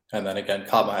 And then again,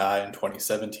 caught my eye in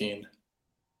 2017.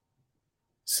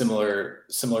 Similar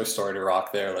story to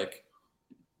Rock there. Like,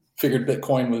 figured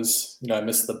Bitcoin was, you know, I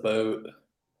missed the boat,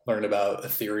 learned about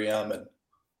Ethereum and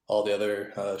all the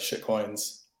other shit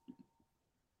coins,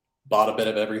 bought a bit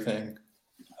of everything,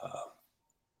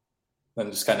 then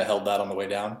just kind of held that on the way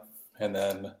down, and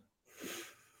then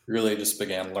really just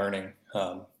began learning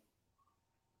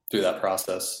through that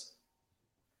process,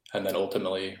 and then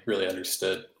ultimately really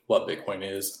understood what Bitcoin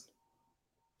is,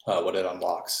 what it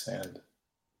unlocks. And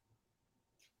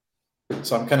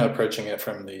so I'm kind of approaching it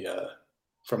from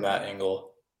that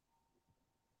angle.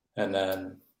 And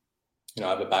then, you know,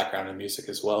 I have a background in music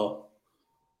as well,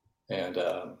 and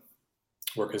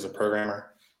work as a programmer.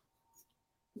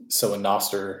 So when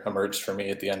Nostr emerged for me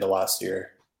at the end of last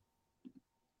year,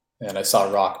 and I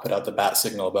saw Rock put out the bat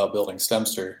signal about building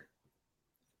Stemstr,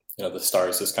 you know, the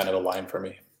stars just kind of aligned for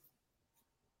me.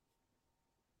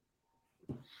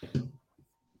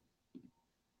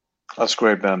 That's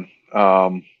great, Ben.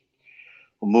 We'll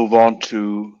move on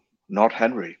to Not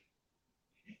Henry.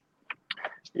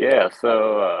 Yeah,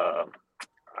 so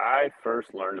I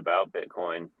first learned about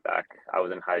Bitcoin I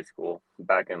was in high school,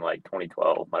 back in like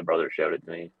 2012. My brother showed it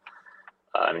to me.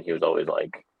 And he was always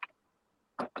like,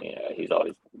 he's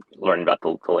always learning about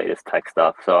the latest tech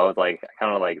stuff. So I was like,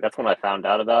 kind of like, that's when I found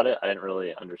out about it. I didn't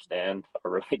really understand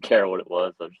or really care what it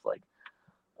was. I was just like,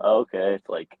 oh, okay, it's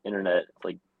like internet, it's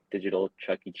like digital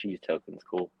Chuck E. Cheese tokens,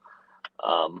 cool.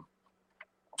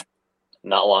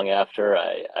 Not long after,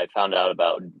 I found out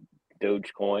about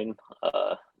Dogecoin.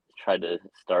 Tried to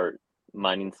start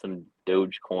mining some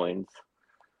Dogecoins.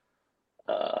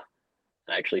 I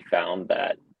actually found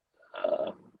that.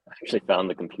 I actually found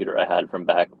the computer I had from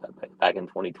back in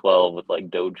 2012 with like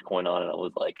Dogecoin on it. I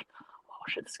was like, oh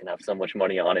shit, this is gonna have so much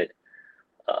money on it.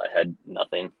 I had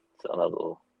nothing, so that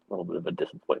was a little bit of a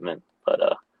disappointment. But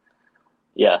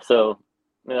yeah, so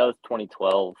that was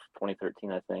 2012,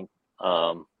 2013, I think.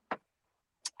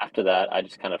 After that, I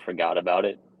just kind of forgot about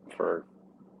it for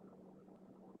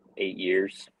 8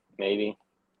 years, maybe.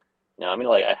 You know, I mean,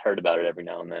 like, I heard about it every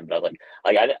now and then, but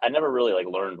I never really like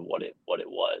learned what it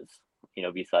was, you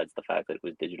know, besides the fact that it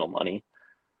was digital money.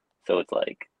 So it's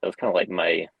like, that was kind of like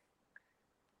my,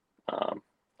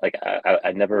 like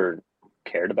I never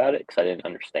cared about it because I didn't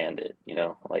understand it.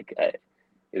 Like it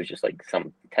was just like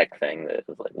some tech thing that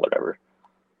was like whatever.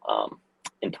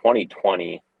 In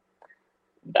 2020,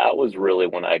 that was really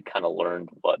when I kind of learned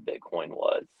what Bitcoin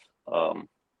was.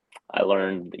 I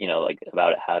learned, like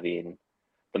about it having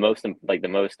the most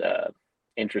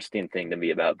interesting thing to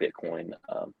me about Bitcoin.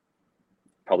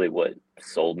 Probably what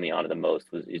sold me on it the most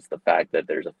is the fact that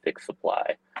there's a fixed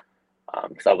supply.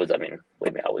 Because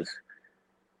believe me, I was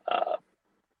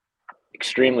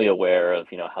extremely aware of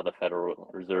how the Federal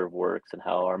Reserve works and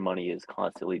how our money is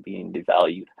constantly being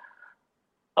devalued.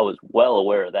 I was well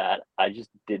aware of that. I just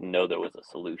didn't know there was a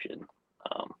solution.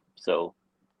 So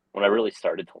when I really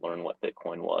started to learn what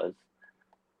Bitcoin was,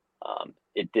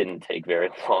 it didn't take very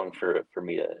long for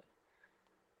me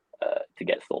to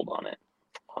get sold on it.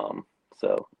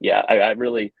 So yeah, I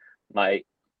really my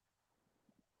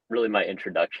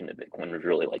introduction to Bitcoin was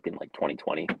really like in like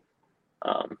 2020.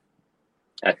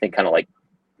 I think kind of like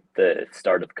the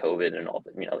start of COVID and all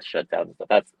the the shutdowns and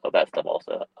stuff. That stuff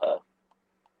also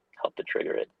helped to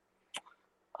trigger it.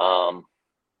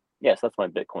 Yes, that's my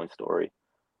Bitcoin story.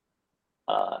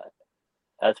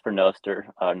 As for Nostr,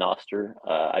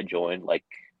 I joined like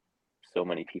so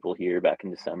many people here back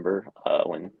in December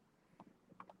when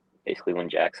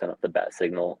Jack sent up the bat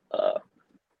signal.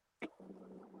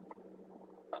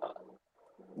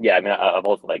 Yeah, I mean, I've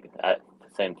also the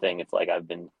same thing. It's like I've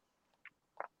been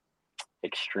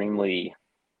extremely,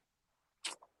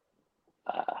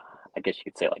 I guess you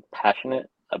could say, like passionate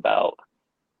about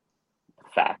the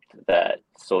fact that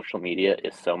social media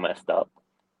is so messed up,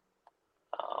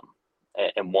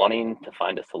 and wanting to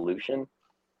find a solution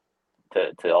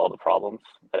to all the problems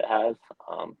that it has.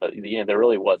 But there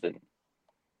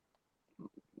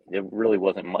really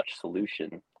wasn't much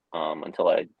solution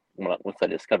until once I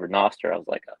discovered Nostr. I was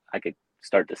like, I could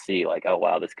start to see like, oh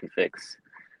wow, this can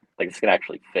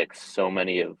actually fix so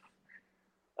many of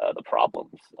the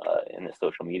problems in the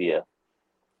social media.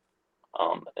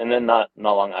 And then not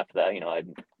long after that, I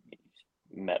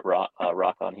met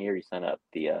Rock on here. He sent up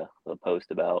the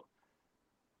post about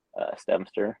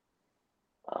Stemstr.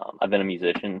 I've been a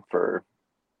musician for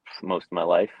most of my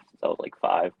life since I was like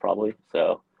 5 probably.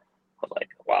 So I was like,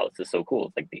 wow, this is so cool.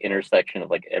 It's like the intersection of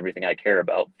like everything I care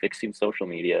about: fixing social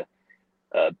media,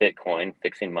 Bitcoin,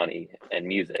 fixing money, and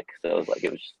music. So it was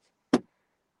just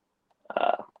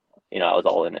I was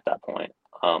all in at that point.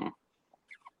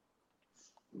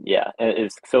 Yeah, and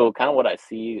it's so kind of what I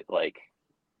see like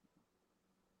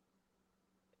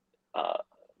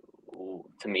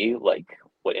to me, like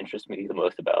what interests me the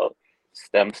most about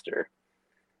Stemstr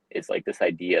is like this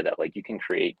idea that like you can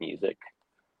create music,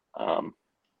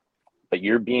 but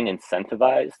you're being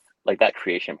incentivized, like that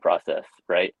creation process,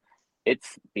 right?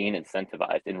 It's being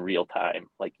incentivized in real time.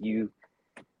 Like you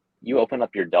open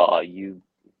up your DAW, you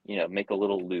make a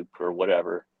little loop or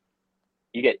whatever,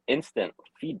 you get instant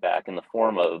feedback in the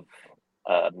form of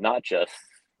not just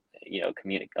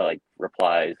like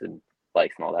replies and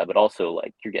likes and all that, but also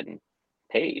like you're getting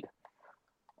paid,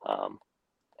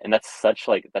 and that's such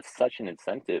an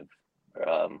incentive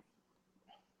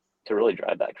to really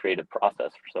drive that creative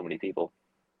process for so many people.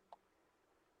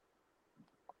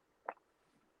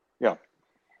 Yeah,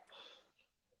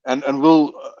 and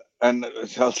I'll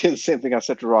say the same thing I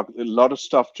said to Rock. A lot of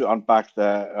stuff to unpack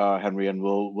there, Henry, and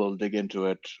we'll dig into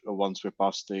it once we're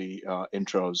past the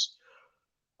intros.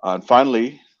 And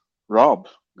finally, Rob,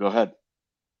 go ahead.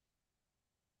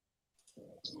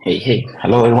 Hey,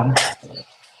 hello everyone.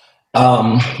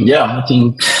 Yeah, I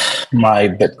think my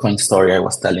Bitcoin story I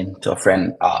was telling to a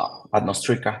friend at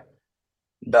Nostrica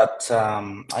that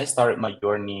I started my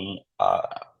journey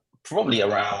probably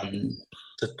around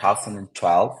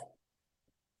 2012,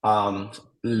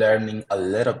 learning a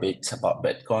little bit about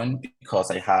Bitcoin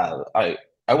because I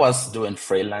was doing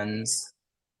freelance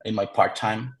in my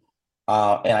part-time,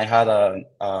 and I had a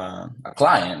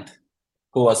client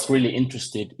who was really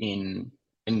interested in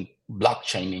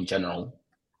blockchain in general.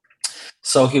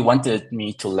 So he wanted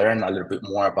me to learn a little bit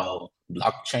more about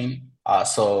blockchain.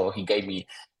 So he gave me,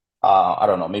 I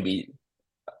don't know, maybe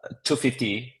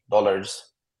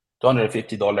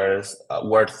 $250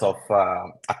 worth of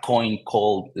a coin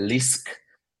called Lisk,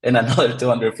 and another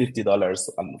 $250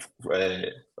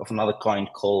 of another coin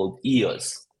called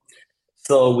EOS.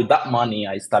 So with that money,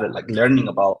 I started like learning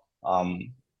about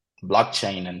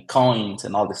blockchain and coins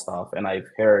and all this stuff. And I've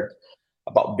heard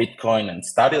about Bitcoin and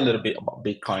studied a little bit about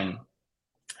Bitcoin.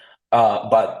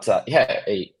 But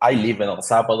I live in El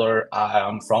Salvador.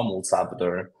 I'm from El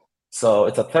Salvador. So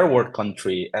it's a third world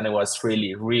country, and it was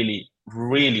really, really,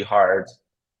 really hard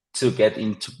to get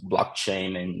into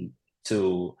blockchain and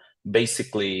to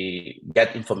basically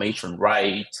get information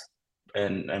right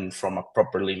and from a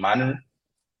properly manner.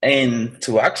 And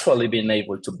to actually being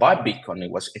able to buy Bitcoin,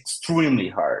 it was extremely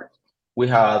hard. We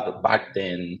had back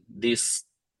then this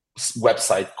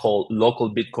website called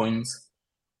Local Bitcoins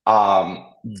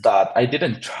that I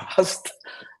didn't trust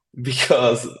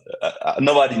because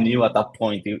nobody knew at that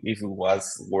point if it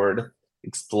was worth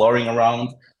exploring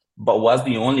around, but was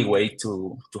the only way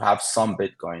to have some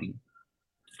Bitcoin.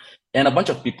 And a bunch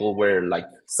of people were like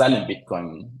selling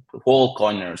Bitcoin, whole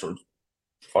coiners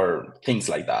or things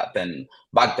like that. And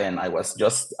back then I was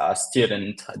just a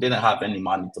student. I didn't have any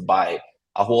money to buy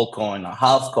a whole coin, a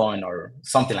half coin, or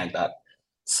something like that.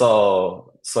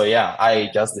 So yeah, I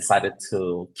just decided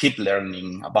to keep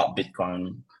learning about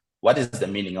Bitcoin. What is the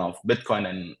meaning of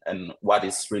Bitcoin and what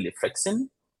is really fixing?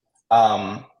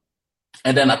 And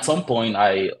then at some point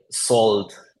I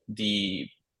sold the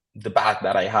bag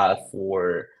that I had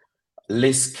for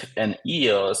Lisk and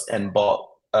EOS and bought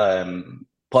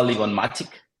Polygon Matic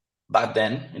back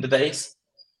then in the days.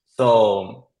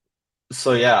 So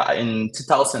yeah, in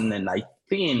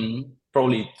 2019,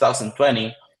 probably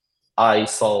 2020, I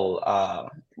sold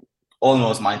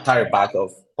almost my entire bag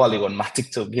of Polygon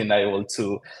Matic to being able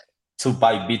to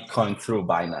buy Bitcoin through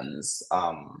Binance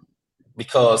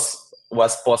because it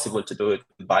was possible to do it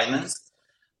with Binance.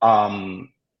 And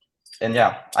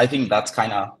yeah, I think that's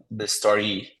kind of the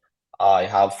story I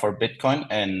have for Bitcoin.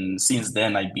 And since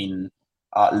then, I've been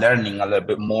learning a little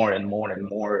bit more and more and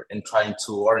more and trying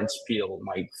to orange peel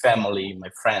my family, my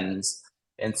friends,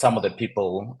 and some of the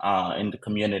people in the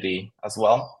community as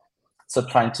well. So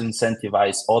trying to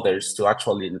incentivize others to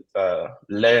actually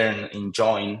learn and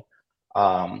join.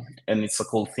 And it's a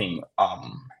cool thing.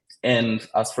 And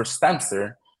as for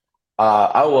Stemstr,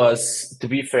 to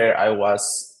be fair, I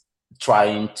was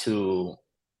trying to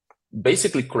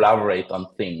basically collaborate on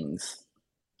things.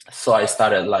 So I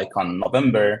started like on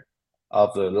November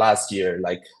of the last year,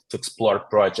 like to explore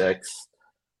projects.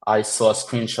 I saw a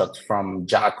screenshot from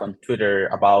Jack on Twitter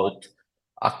about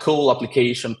a cool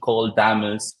application called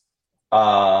Damus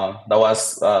that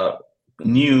was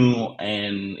new,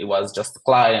 and it was just a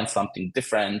client, something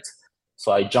different.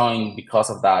 So I joined because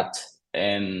of that,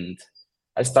 and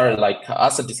I started like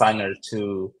as a designer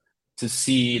to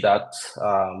see that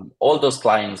all those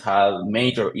clients have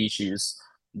major issues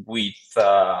with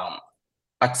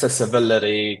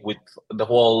accessibility, with the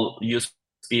whole user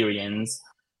experience,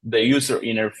 the user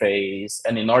interface,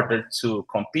 and in order to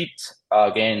compete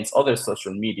against other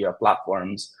social media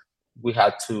platforms, we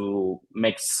had to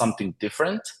make something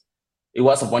different. It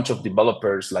was a bunch of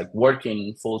developers like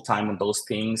working full time on those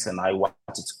things, and I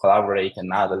wanted to collaborate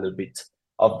and add a little bit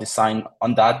of design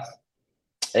on that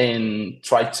and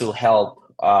try to help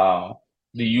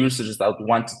the users that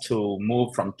wanted to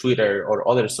move from Twitter or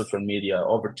other social media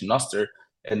over to Nostr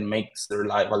and makes their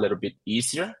life a little bit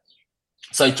easier.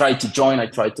 So I tried to join, I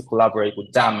tried to collaborate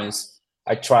with Damus,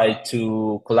 I tried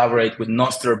to collaborate with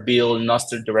Nostr Build,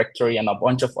 Nostr Directory, and a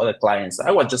bunch of other clients.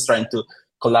 I was just trying to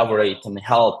collaborate and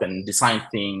help and design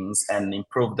things and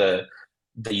improve the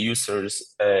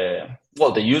users, the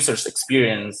users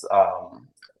experience,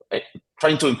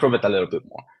 trying to improve it a little bit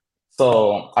more.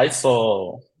 So I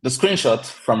saw the screenshot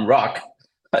from Rock.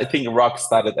 I think Rock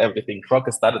started everything.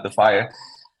 Rock started the fire.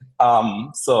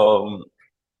 So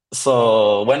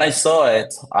when I saw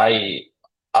it,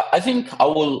 I think I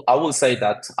will say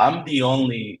that I'm the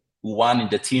only one in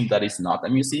the team that is not a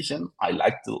musician. I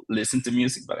like to listen to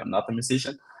music, but I'm not a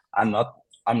musician. I'm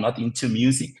not into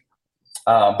music.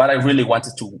 But I really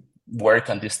wanted to work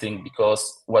on this thing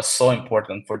because it was so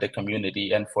important for the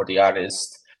community and for the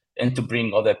artists, and to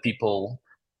bring other people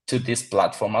to this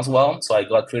platform as well. So I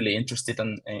got really interested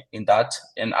in that.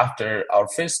 And after our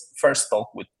first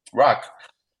talk with Rock,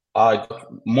 I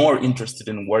got more interested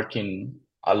in working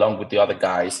along with the other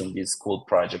guys in this cool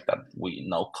project that we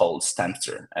now call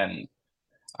Stemstr. And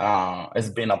it's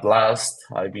been a blast.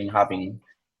 I've been having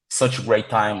such a great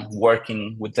time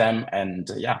working with them. And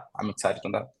yeah, I'm excited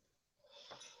on that.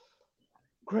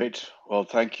 Great. Well,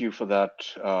 thank you for that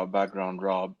background,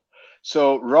 Rob.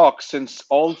 So, Rock, since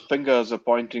all fingers are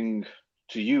pointing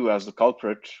to you as the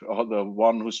culprit, or the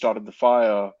one who started the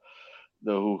fire,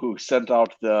 who sent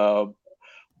out the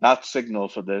bat signal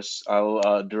for this,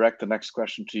 I'll direct the next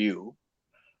question to you.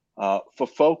 For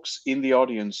folks in the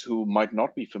audience who might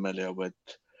not be familiar with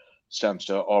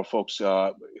Stemstr, or folks who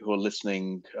are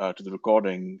listening to the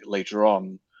recording later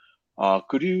on,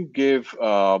 could you give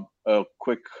a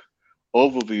quick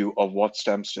overview of what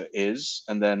Stemstr is,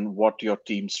 and then what your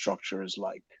team structure is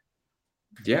like?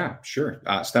 Yeah, sure.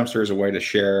 Stemstr is a way to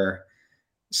share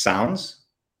sounds.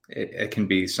 It can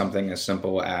be something as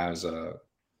simple as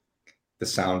the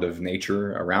sound of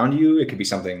nature around you. It could be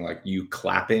something like you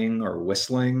clapping or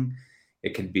whistling.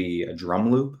 It could be a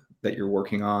drum loop that you're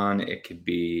working on. It could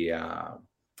be a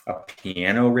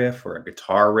piano riff or a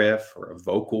guitar riff or a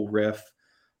vocal riff,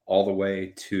 all the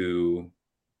way to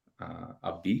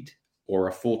a beat or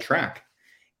a full track.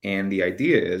 And the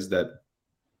idea is that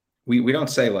we don't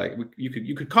say like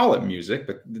you could call it music,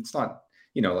 but it's not,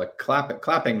 like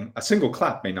clapping. A single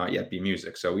clap may not yet be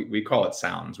music, so we call it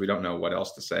sounds. We don't know what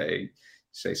else to say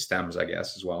stems, I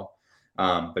guess, as well.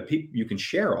 But you can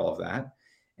share all of that,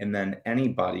 and then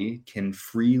anybody can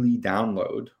freely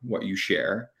download what you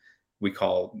share. We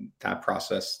call that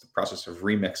process the process of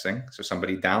remixing. So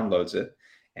somebody downloads it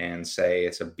and say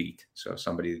it's a beat. So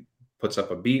somebody puts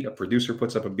up a beat, a producer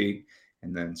puts up a beat,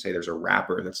 and then say there's a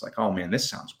rapper that's like, oh man, this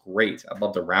sounds great, I'd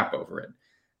love to rap over it.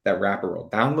 That rapper will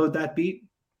download that beat,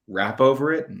 rap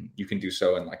over it, and you can do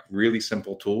so in like really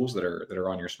simple tools that are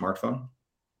on your smartphone.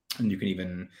 And you can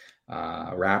even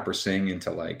rap or sing into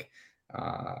like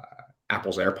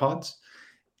Apple's AirPods.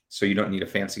 So you don't need a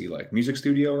fancy like music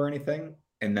studio or anything.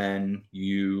 And then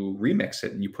you remix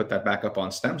it and you put that back up on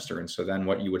Stemstr. And so then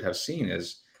what you would have seen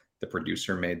is the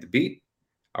producer made the beat,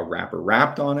 a rapper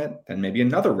rapped on it, then maybe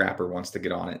another rapper wants to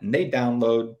get on it, and they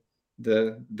download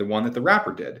the one that the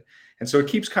rapper did. And so it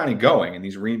keeps kind of going, and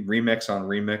these remix on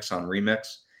remix on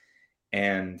remix.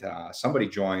 And somebody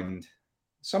joined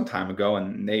some time ago,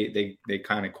 and they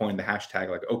kind of coined the hashtag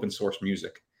like open source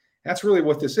music. That's really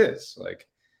what this is. Like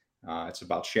it's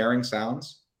about sharing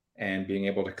sounds and being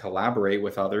able to collaborate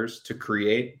with others to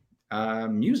create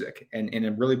music, and in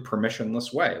a really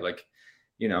permissionless way. Like,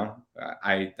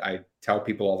 I tell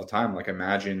people all the time, like,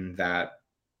 imagine that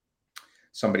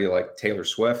somebody like Taylor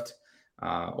Swift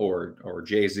or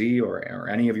Jay-Z or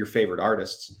any of your favorite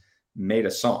artists made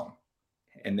a song,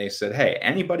 and they said, hey,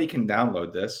 anybody can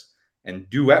download this and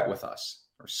duet with us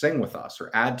or sing with us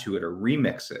or add to it or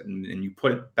remix it, and you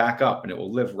put it back up and it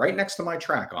will live right next to my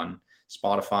track on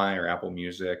Spotify or Apple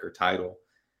Music or Tidal.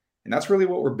 And that's really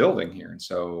what we're building here. And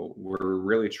so we're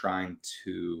really trying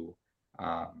to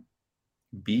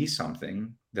be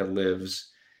something that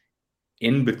lives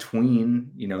in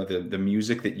between, the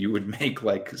music that you would make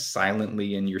like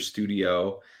silently in your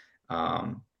studio,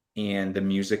 and the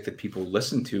music that people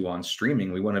listen to on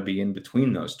streaming. We want to be in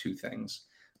between those two things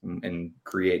and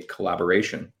create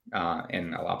collaboration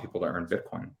and allow people to earn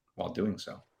Bitcoin while doing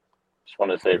so. Just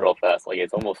want to say real fast, like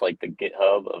it's almost like the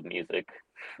GitHub of music.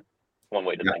 One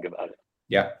way to think about it.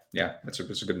 Yeah, that's a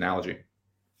good analogy.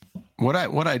 What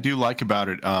I do like about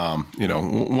it,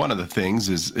 one of the things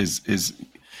is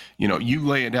you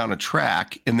lay it down a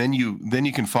track, and then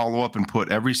you can follow up and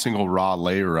put every single raw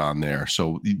layer on there.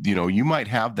 So you might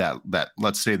have that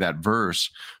let's say that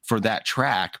verse for that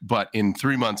track, but in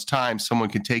 3 months' time, someone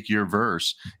can take your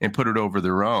verse and put it over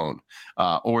their own,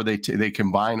 or they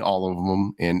combine all of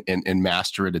them and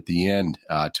master it at the end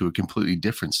to a completely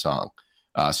different song.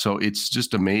 So it's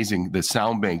just amazing. The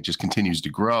sound bank just continues to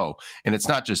grow, and it's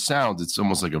not just sounds. It's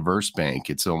almost like a verse bank.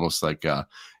 It's almost like,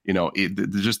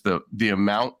 just the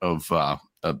amount of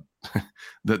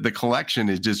the collection,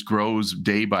 it just grows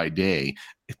day by day.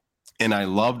 And I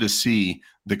love to see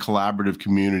the collaborative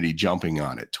community jumping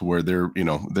on it to where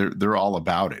they're all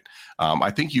about it. I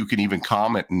think you can even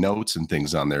comment notes and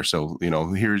things on there. So,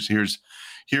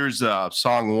 here's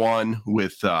song one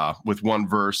with one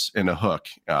verse and a hook,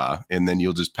 and then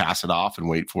you'll just pass it off and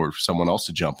wait for someone else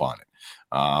to jump on it.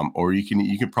 Or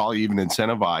you can probably even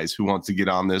incentivize who wants to get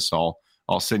on this.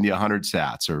 I'll send you 100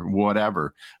 sats or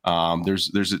whatever. There's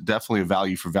definitely a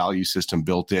value for value system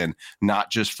built in, not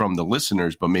just from the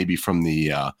listeners, but maybe from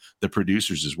the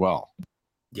producers as well.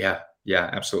 Yeah,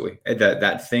 absolutely.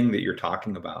 That thing that you're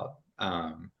talking about,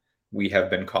 we have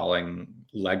been calling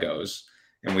Legos,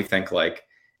 and we think like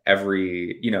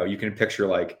every, you can picture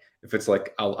like if it's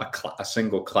like a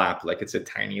single clap, like it's a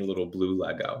tiny little blue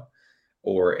Lego,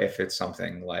 or if it's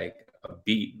something like a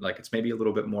beat, like it's maybe a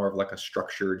little bit more of like a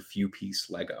structured few piece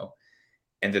Lego,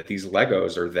 and that these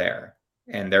Legos are there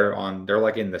and they're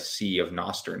like in the sea of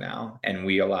Nostr now. And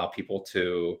we allow people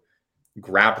to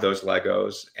grab those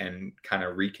Legos and kind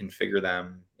of reconfigure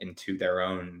them into their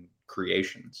own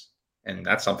creations. And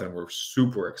that's something we're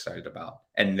super excited about.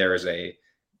 And there is a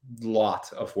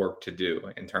lot of work to do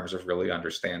in terms of really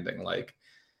understanding, like,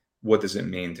 what does it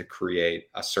mean to create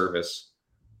a service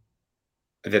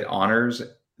that honors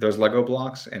those Lego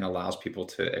blocks and allows people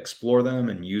to explore them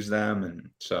and use them. And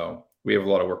so we have a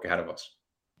lot of work ahead of us.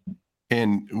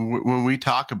 And when we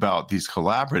talk about these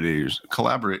the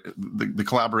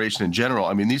collaboration in general,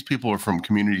 I mean, these people are from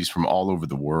communities from all over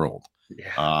the world.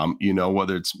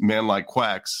 Whether it's Man Like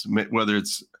Quacks, whether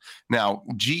it's now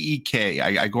GEK,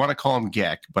 I want to call him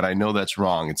Gek, but I know that's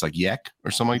wrong. It's like Yek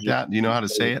or something like that. Do you know how to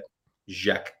say it?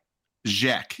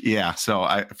 Jek. Yeah.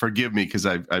 So forgive me because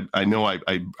I know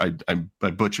I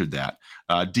butchered that.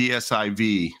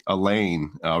 DSIV,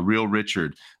 Elaine, Real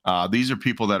Richard. These are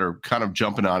people that are kind of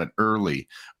jumping on it early,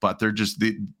 but they're just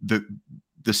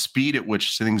the speed at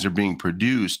which things are being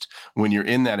produced when you're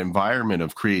in that environment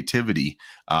of creativity.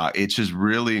 It's just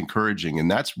really encouraging. And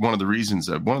that's one of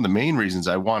the main reasons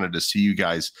I wanted to see you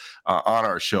guys on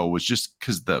our show, was just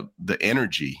because the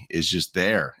energy is just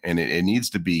there, and it needs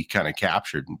to be kind of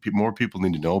captured, and more people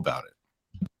need to know about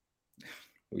it.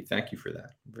 We thank you for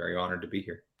that. Very honored to be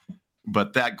here.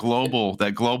 But that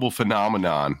global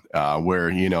phenomenon, where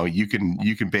you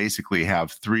can basically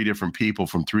have 3 different people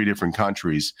from 3 different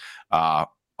countries,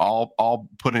 all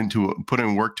put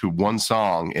in work to one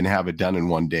song and have it done in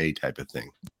one day, type of thing.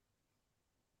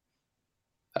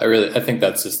 I think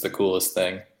that's just the coolest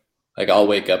thing. Like, I'll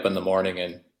wake up in the morning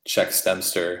and check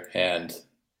Stemstr, and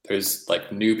there's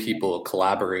like new people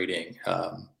collaborating,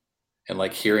 and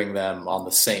like hearing them on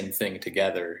the same thing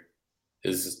together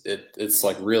it's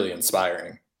like really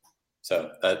inspiring.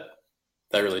 So that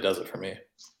really does it for me.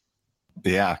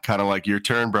 Yeah, kind of like your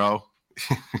turn, bro.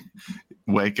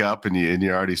 Wake up and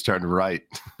you're already starting to write.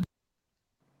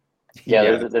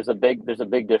 Yeah, there's a big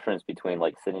difference between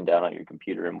like sitting down on your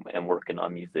computer and working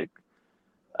on music,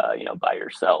 by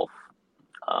yourself,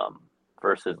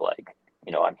 versus like,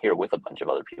 I'm here with a bunch of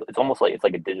other people. It's almost like it's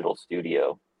like a digital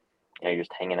studio. You're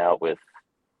just hanging out with,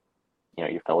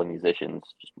 your fellow musicians,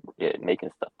 just making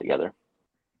stuff together.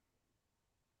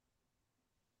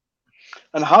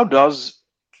 And how does,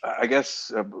 I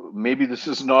guess, maybe this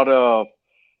is not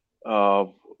a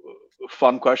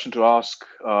fun question to ask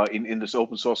in this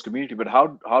open source community, but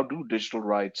how do digital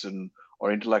rights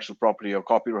or intellectual property or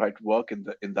copyright work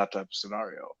in that type of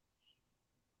scenario?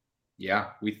 Yeah,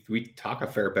 we talk a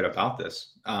fair bit about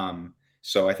this.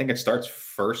 So I think it starts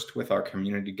first with our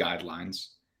community guidelines.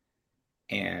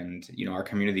 And, our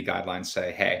community guidelines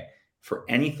say, hey, for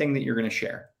anything that you're going to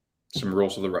share, some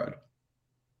rules of the road.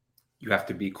 You have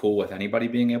to be cool with anybody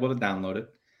being able to download it.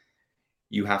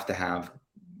 You have to have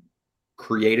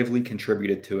creatively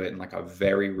contributed to it in like a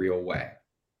very real way.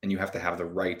 And you have to have the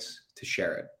rights to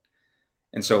share it.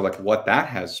 And so like what that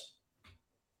has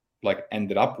like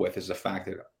ended up with is the fact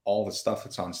that all the stuff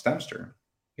that's on Stemstr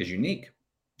is unique.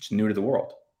 It's new to the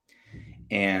world.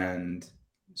 And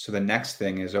so the next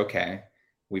thing is, okay,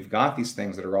 we've got these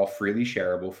things that are all freely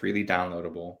shareable, freely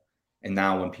downloadable. And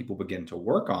now when people begin to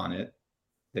work on it,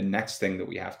 the next thing that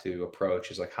we have to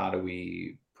approach is like, how do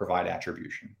we provide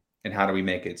attribution? And how do we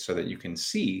make it so that you can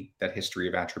see that history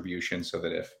of attribution, so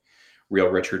that if Real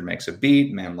Richard makes a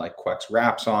beat, Man Like Quacks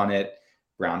raps on it,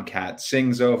 Brown Cat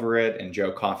sings over it, and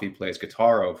Joe Coffey plays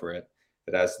guitar over it,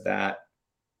 that as that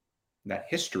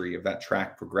history of that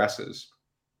track progresses,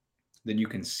 then you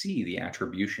can see the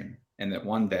attribution. And that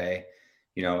one day,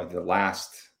 the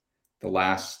last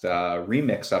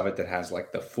remix of it that has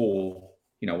like the full,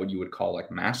 what you would call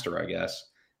like master, I guess.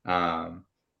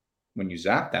 When you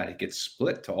zap that, it gets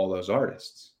split to all those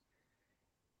artists.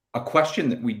 A question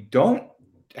that we don't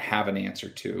have an answer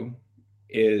to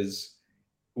is,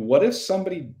 what if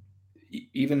somebody,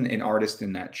 even an artist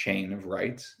in that chain of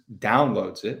rights,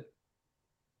 downloads it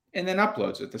and then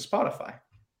uploads it to Spotify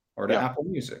or to Apple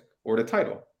Music or to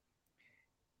Tidal?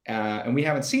 And we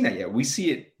haven't seen that yet. We see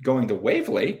it going to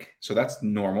Wavelake, so that's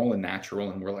normal and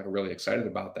natural, and we're like really excited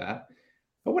about that.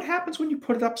 But what happens when you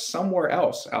put it up somewhere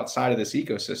else outside of this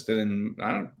ecosystem? And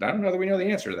I don't know that we know the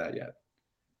answer to that yet.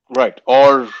 Right.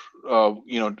 Or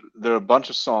there are a bunch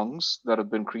of songs that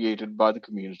have been created by the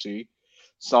community.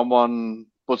 Someone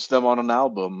puts them on an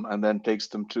album and then takes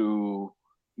them to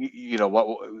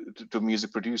to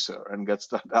music producer and gets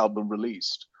that album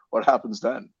released. What happens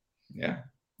then?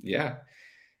 Yeah.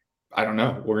 I don't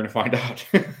know. We're going to find out.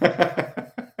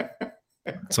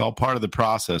 It's all part of the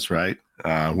process, right?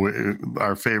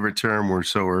 Our favorite term, we're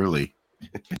so early.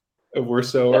 We're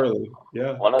so early.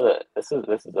 Yeah. This is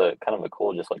a kind of a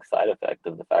cool, just like side effect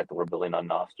of the fact that we're building on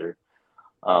Nostr,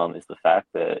 is the fact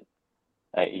that,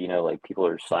 like people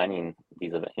are signing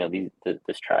these,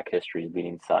 this track history is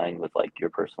being signed with like your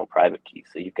personal private key.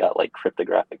 So you've got like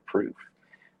cryptographic proof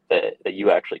that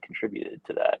you actually contributed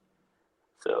to that.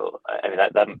 So, I mean,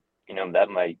 that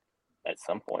might, at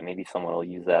some point, maybe someone will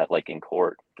use that like in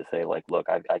court to say like, look,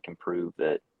 I can prove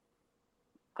that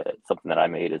something that I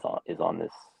made is on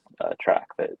this track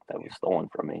that was stolen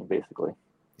from me, basically.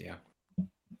 Yeah.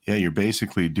 Yeah, you're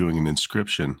basically doing an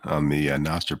inscription on the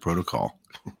Nostr protocol.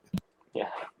 Yeah.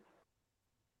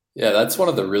 Yeah, that's one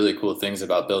of the really cool things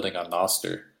about building on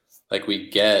Nostr. Like we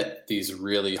get these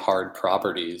really hard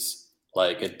properties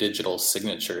like a digital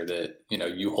signature that,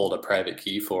 you hold a private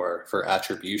key for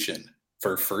attribution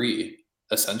for free,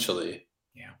 essentially.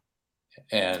 Yeah.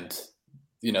 And,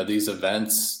 these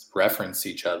events reference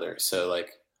each other. So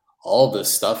like all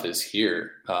this stuff is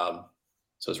here. So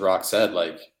as Rock said,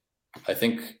 like, I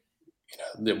think,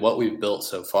 that what we've built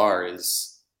so far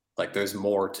is like, there's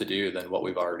more to do than what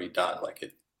we've already done. Like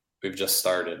we've just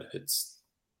started. It's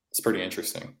pretty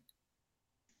interesting.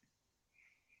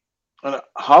 And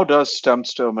how does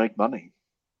Stemstr make money?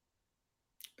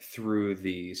 Through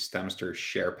the Stemstr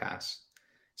share pass.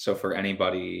 So for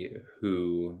anybody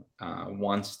who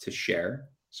wants to share,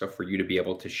 so for you to be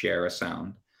able to share a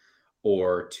sound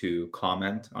or to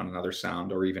comment on another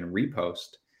sound or even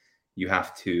repost, you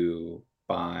have to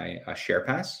buy a share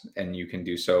pass, and you can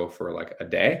do so for like a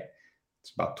day.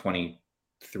 It's about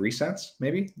 23 cents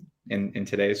maybe in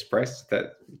today's price,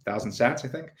 that 1,000 sats, I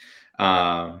think.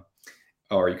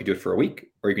 Or you could do it for a week,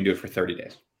 or you can do it for 30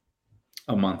 days,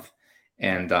 a month.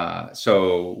 And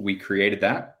so we created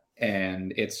that,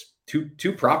 and it's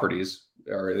two properties,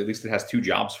 or at least it has two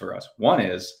jobs for us. One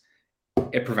is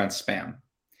it prevents spam.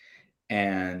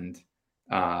 And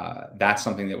that's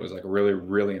something that was like really,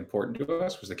 really important to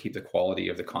us, was to keep the quality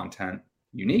of the content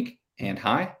unique and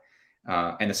high.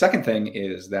 And the second thing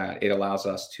is that it allows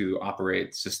us to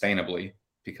operate sustainably,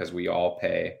 because we all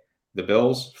pay the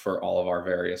bills for all of our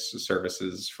various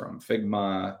services, from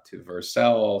Figma to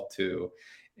Vercel to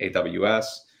AWS.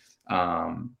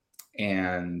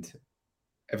 And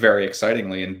very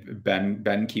excitingly, and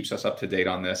Ben keeps us up to date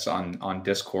on this on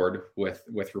Discord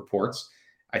with reports,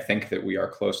 I think that we are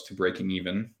close to breaking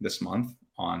even this month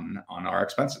on our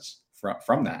expenses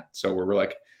from that. So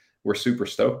we're super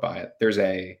stoked by it. There's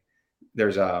a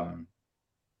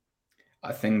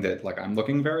thing that like I'm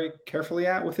looking very carefully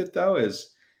at with it, though,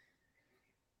 is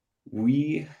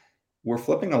we're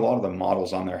flipping a lot of the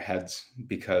models on their heads,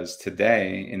 because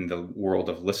today in the world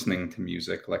of listening to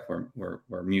music, like where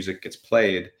music gets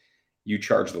played, you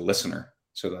charge the listener.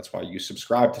 So that's why you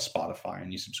subscribe to Spotify,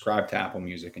 and you subscribe to Apple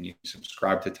Music, and you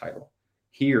subscribe to Tidal.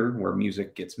 Here, where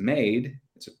music gets made,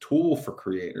 it's a tool for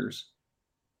creators.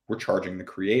 We're charging the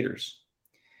creators.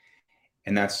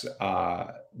 And that's,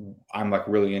 I'm like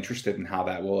really interested in how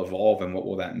that will evolve and what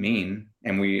will that mean.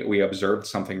 And we observed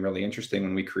something really interesting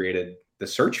when we created the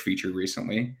search feature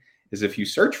recently, is if you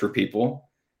search for people,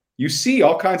 you see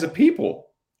all kinds of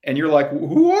people, and you're like,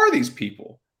 who are these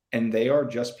people? And they are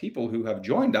just people who have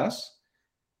joined us,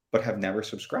 but have never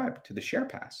subscribed to the share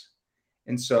pass.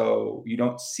 And so you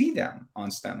don't see them on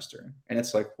Stemstr. And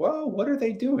it's like, well, what are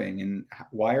they doing? And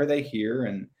why are they here?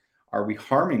 And are we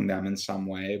harming them in some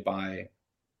way by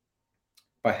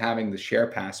having the share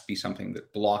pass be something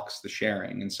that blocks the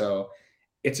sharing? And so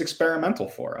it's experimental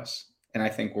for us. And I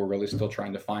think we're really still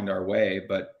trying to find our way.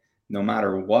 But no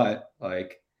matter what,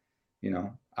 like, we're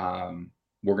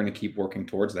going to keep working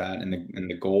towards that. And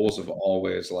the goals of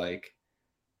always like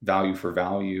value for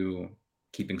value,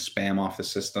 keeping spam off the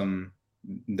system,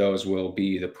 those will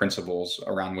be the principles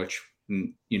around which,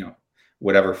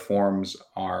 whatever forms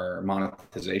our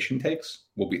monetization takes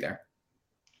will be there.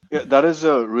 Yeah, that is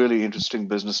a really interesting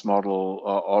business model,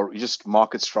 or just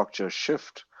market structure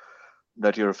shift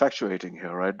that you're effectuating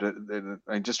here, right?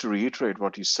 And just to reiterate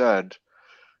what you said,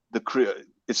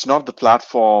 it's not the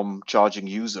platform charging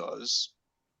users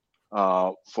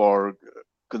for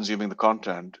consuming the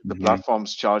content. The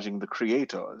platform's charging the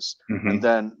creators, and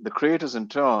then the creators in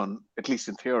turn, at least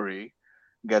in theory,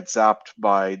 get zapped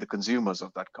by the consumers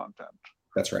of that content.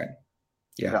 That's right.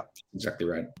 Yeah. Exactly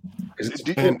right.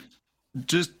 And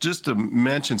just to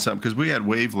mention something, because we had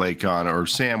Wavelake on, or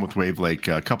Sam with Wavelake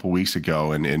a couple weeks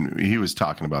ago, and he was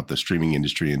talking about the streaming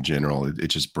industry in general.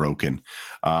 It's just broken.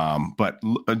 But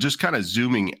just kind of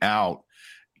zooming out,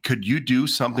 could you do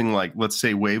something like, let's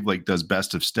say Wavelake does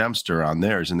Best of Stemstr on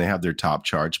theirs, and they have their top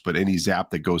charts, but any zap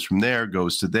that goes from there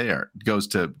goes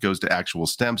to actual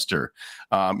Stemstr,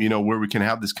 where we can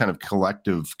have this kind of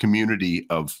collective community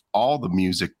of all the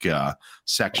music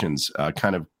sections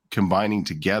kind of combining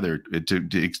together to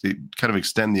kind of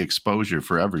extend the exposure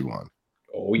for everyone.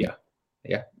 Oh yeah,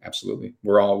 absolutely.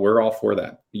 We're all for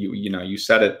that. You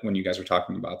said it when you guys were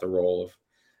talking about the role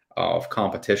of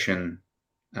competition.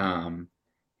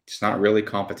 It's not really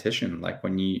competition. Like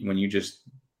when you just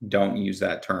don't use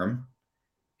that term,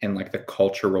 and like the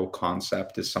cultural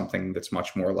concept is something that's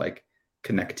much more like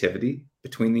connectivity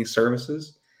between these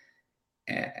services.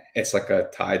 It's like a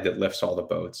tide that lifts all the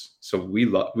boats. So we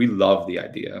love the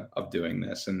idea of doing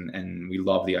this, and we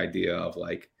love the idea of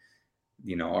like,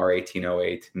 our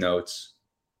 1808 notes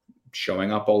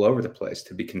showing up all over the place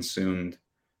to be consumed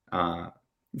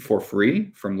for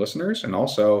free from listeners, and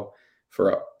also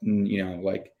for,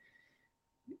 like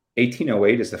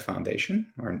 1808 is the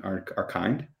foundation, our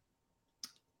kind.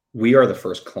 We are the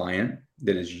first client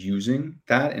that is using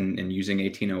that and using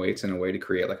 1808s in a way to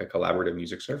create like a collaborative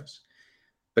music service.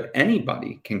 But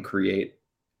anybody can create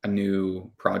a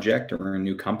new project or a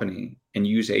new company and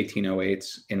use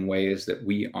 1808s in ways that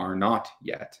we are not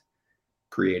yet,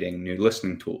 creating new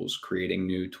listening tools, creating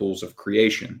new tools of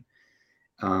creation.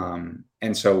 And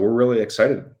so we're really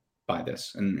excited by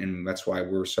this. And that's why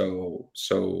we're so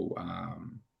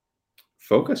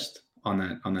focused on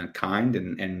that kind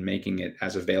and making it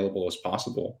as available as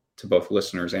possible to both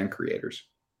listeners and creators.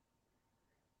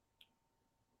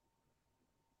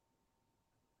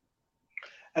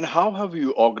 And how have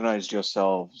you organized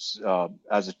yourselves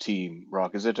as a team,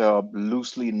 Rock? Is it a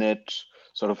loosely knit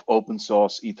sort of open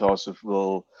source ethos of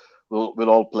we'll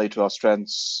all play to our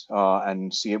strengths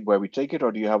and see where we take it,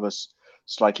 or do you have a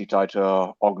slightly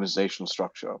tighter organizational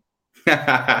structure?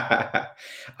 I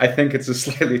think it's a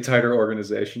slightly tighter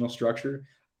organizational structure.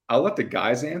 I'll let the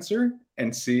guys answer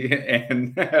and see,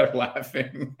 and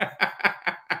laughing.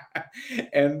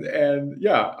 and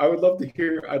yeah, I'd love to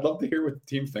hear what the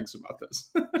team thinks about this.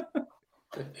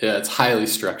 Yeah, it's highly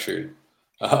structured.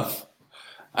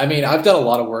 I mean, I've done a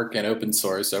lot of work in open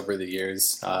source over the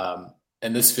years,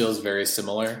 and this feels very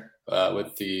similar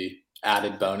with the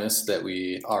added bonus that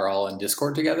we are all in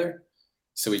Discord together.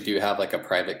 So we do have like a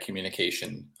private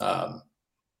communication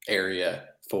area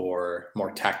for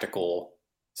more tactical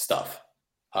stuff.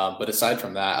 But aside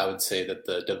from that, I would say that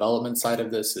the development side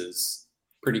of this is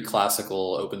pretty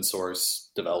classical open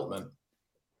source development.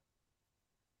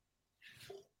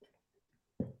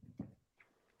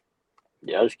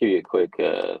 Yeah, I'll just give you a quick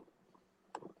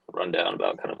rundown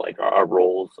about kind of like our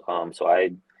roles. So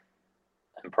I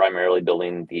am primarily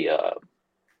building the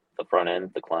front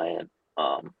end, the client.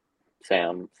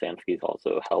 Samsky's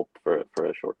also helped for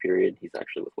a short period. He's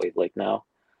actually with Wavelake now.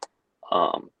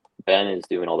 Ben is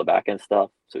doing all the backend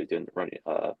stuff. So he's doing running.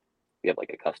 We have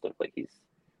like a custom, like he's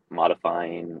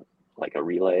modifying like a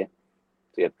relay.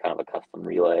 So we have kind of a custom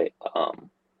relay.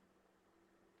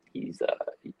 He's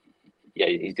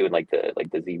doing like the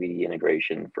ZBD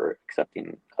integration for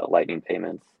accepting Lightning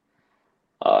payments.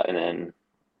 And then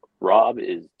Rob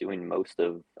is doing most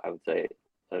of, I would say,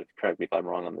 correct me if I'm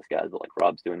wrong on this, guys, but like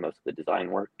Rob's doing most of the design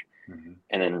work. Mm-hmm.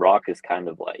 And then Rock is kind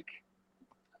of like,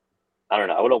 I don't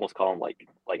know, I would almost call him like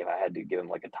if I had to give him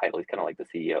like a title, he's kind of like the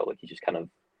CEO. Like he's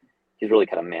really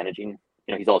kind of managing.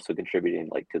 You know, he's also contributing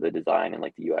like to the design and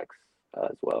like the UX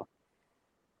as well.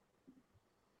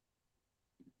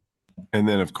 And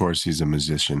then, of course, he's a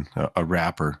musician, a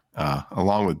rapper,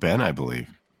 along with Ben, I believe.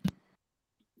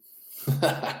 These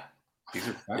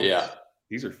are facts. Yeah.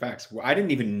 These are facts. Well, I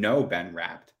didn't even know Ben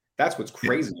rapped. That's what's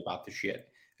crazy about the shit.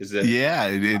 Is that? Yeah,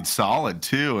 it's solid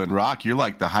too. And Rock, you're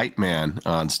like the hype man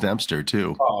on Stemstr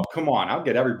too. Oh, come on! I'll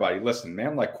get everybody. Listen,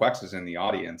 man, like Quex is in the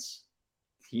audience.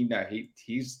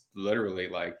 He's literally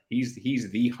like he's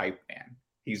the hype man.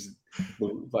 He's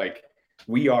like,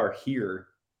 we are here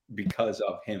because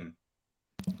of him.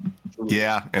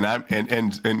 Yeah, and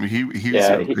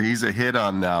he's a hit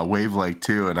on Wavelake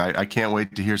too, and I can't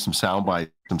wait to hear some sound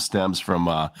bites, some stems from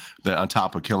the on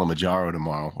top of Kilimanjaro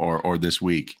tomorrow or this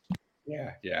week.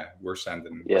 Yeah, we're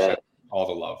sending all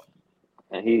the love,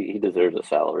 and he deserves a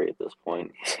salary at this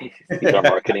point. He's our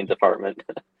marketing department.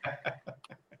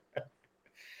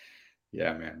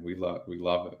 Yeah, man, we love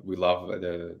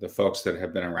the folks that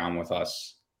have been around with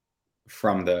us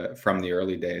from the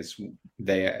early days.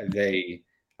 They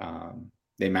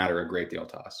matter a great deal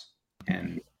to us,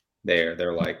 and they're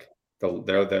the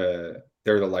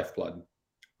lifeblood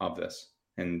of this.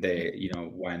 And they, you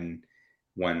know, when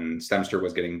Stemstr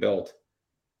was getting built,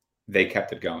 they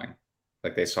kept it going.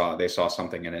 Like they saw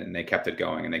something in it, and they kept it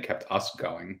going, and they kept us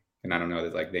going. And I don't know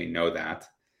that like they know that,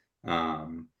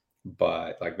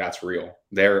 but like that's real.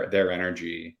 Their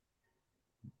energy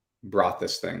brought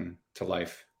this thing to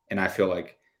life, and I feel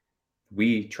like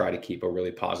we try to keep a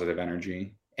really positive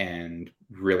energy and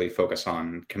really focus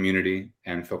on community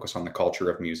and focus on the culture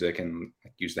of music and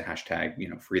use the hashtag, you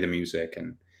know, free the music.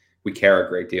 And we care a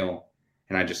great deal.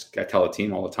 And I tell the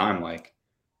team all the time, like,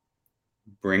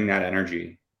 bring that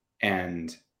energy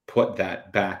and put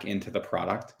that back into the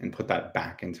product and put that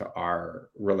back into our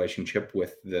relationship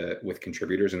with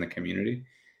contributors in the community.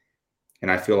 And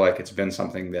I feel like it's been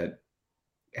something that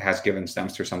has given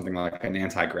Stemstr something like an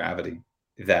anti-gravity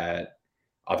that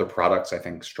other products, I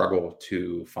think, struggle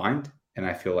to find. And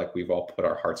I feel like we've all put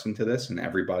our hearts into this, and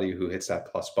everybody who hits that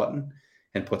plus button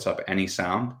and puts up any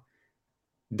sound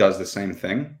does the same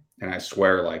thing. And I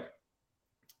swear, like,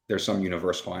 there's some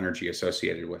universal energy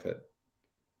associated with it.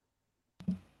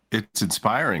 It's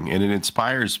inspiring, and it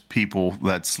inspires people.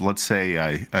 Let's say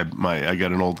I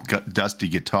got an old dusty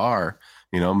guitar.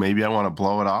 Maybe I want to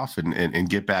blow it off and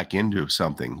get back into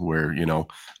something where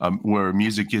where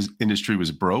music industry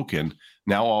was broken.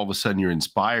 Now all of a sudden you're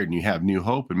inspired and you have new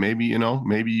hope, and maybe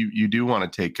you do want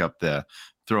to take up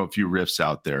throw a few riffs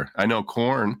out there. I know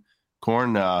Korn.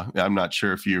 I'm not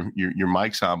sure if your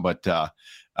mic's on, but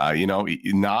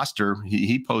Nostr,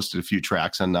 he posted a few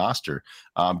tracks on Nostr.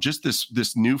 Just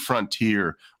this new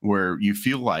frontier where you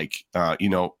feel like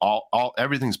all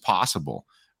everything's possible.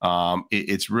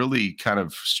 It's really kind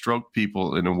of stroked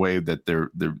people in a way that they're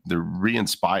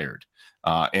re-inspired.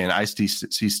 And I see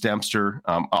Stemstr,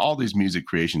 all these music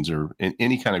creations are in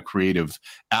any kind of creative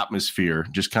atmosphere,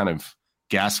 just kind of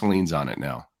gasoline's on it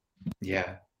now.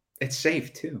 Yeah, it's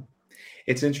safe too.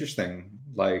 It's interesting.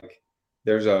 Like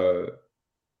there's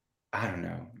I don't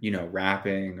know,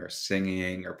 rapping or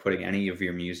singing or putting any of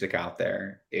your music out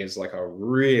there is like a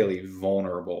really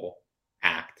vulnerable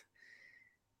act.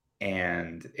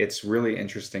 And it's really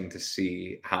interesting to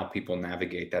see how people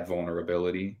navigate that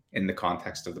vulnerability in the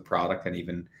context of the product and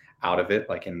even out of it,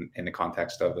 like in the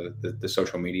context of the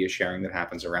social media sharing that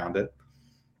happens around it.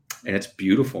 And it's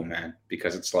beautiful, man,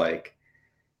 because it's like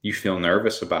you feel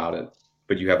nervous about it,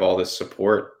 but you have all this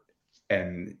support,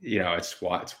 and it's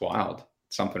wild.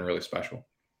 It's something really special.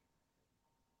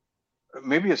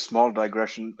 Maybe a small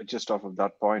digression just off of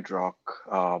that point, Rock.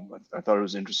 I thought it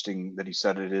was interesting that he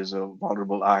said it is a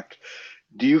vulnerable act.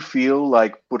 Do you feel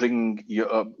like putting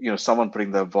someone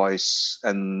putting their voice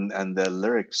and their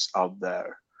lyrics out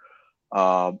there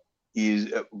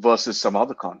is versus some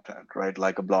other content, right?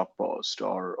 Like a blog post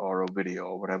or a video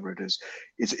or whatever it is.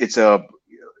 It's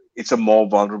a more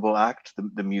vulnerable act,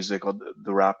 the music or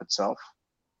the rap itself.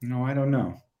 No, I don't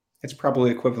know. It's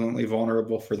probably equivalently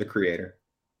vulnerable for the creator.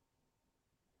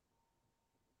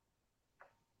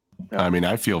 I mean,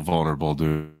 I feel vulnerable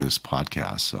doing this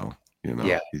podcast, so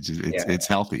it's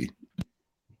healthy.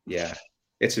 Yeah,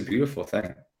 it's a beautiful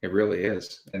thing. It really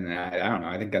is, and I don't know.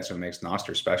 I think that's what makes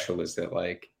Nostr special is that,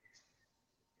 like,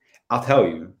 I'll tell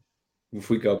you, if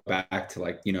we go back to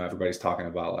everybody's talking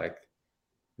about like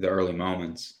the early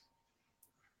moments.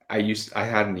 I just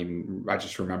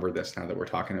remember this now that we're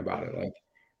talking about it. Like,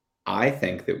 I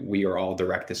think that we are all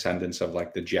direct descendants of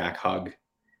like the Jack hug.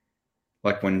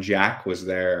 Like when Jack was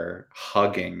there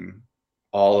hugging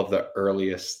all of the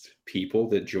earliest people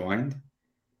that joined,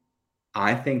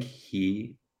 I think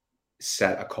he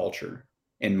set a culture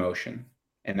in motion.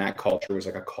 And that culture was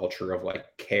like a culture of like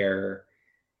care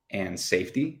and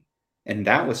safety. And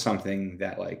that was something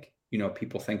that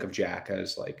people think of Jack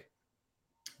as like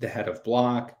the head of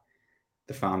Block,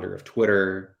 the founder of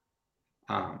Twitter.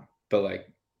 But like,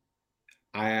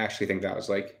 I actually think that was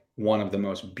like one of the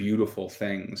most beautiful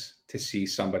things to see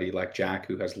somebody like Jack,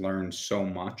 who has learned so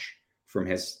much from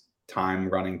his time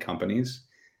running companies,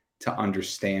 to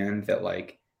understand that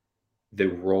like the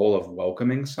role of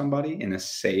welcoming somebody in a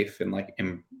safe and like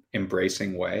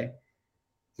embracing way.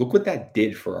 Look what that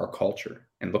did for our culture,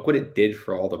 and look what it did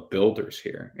for all the builders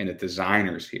here and the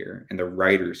designers here and the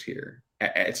writers here.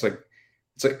 It's like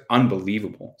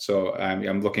unbelievable. So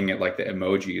I'm looking at like the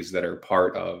emojis that are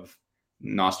part of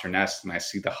Nostr Nest, and I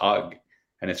see the hug,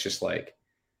 and it's just like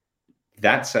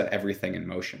that set everything in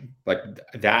motion. Like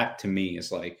that to me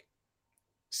is like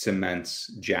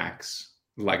cements Jack's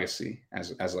legacy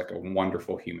as like a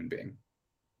wonderful human being.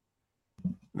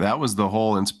 That was the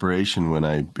whole inspiration when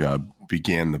I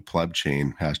began the pleb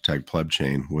chain, #pleb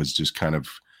chain, was just kind of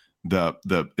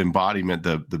the embodiment,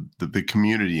 the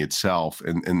community itself.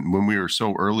 And when we were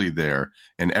so early there,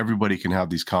 and everybody can have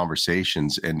these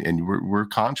conversations, and we're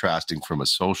contrasting from a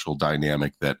social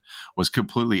dynamic that was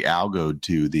completely algoed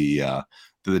to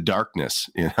the darkness,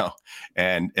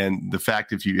 and the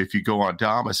fact if you go on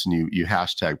Damas and you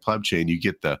 #pleb chain, you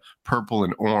get the purple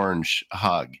and orange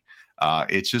hug.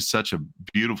 It's just such a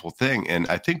beautiful thing. And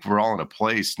I think we're all in a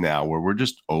place now where we're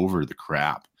just over the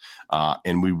crap.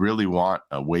 And we really want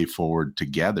a way forward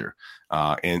together.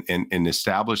 And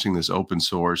establishing this open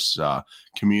source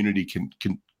community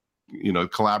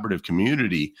collaborative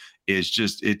community is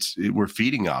just we're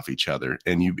feeding off each other,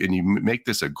 and you make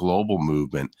this a global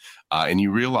movement, and you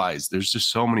realize there's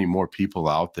just so many more people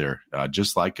out there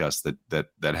just like us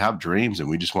that have dreams, and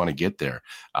we just want to get there,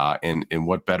 and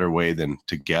what better way than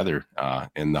together,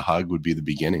 and the hug would be the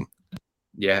beginning.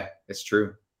 Yeah, it's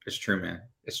true, man,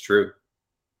 it's true.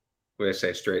 What do I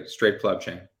say? Straight pleb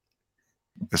chain.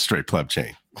 A straight pleb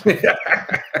chain.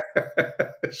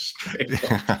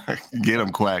 Get him,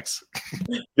 Quacks.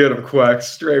 Get him, Quacks.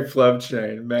 Straight flub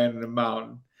chain, man in the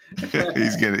mountain.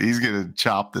 he's gonna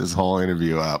chop this whole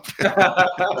interview up.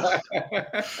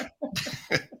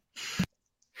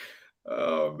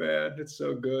 Oh man, it's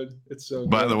so good. It's so good.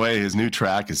 By the way, his new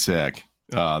track is sick.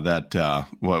 What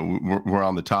we're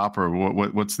on the top, or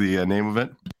what's the name of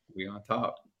it? We on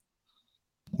top.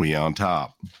 We on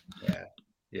top.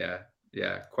 Yeah.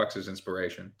 Quex is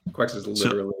inspiration. Quex is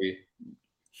literally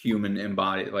human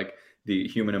embodied, like the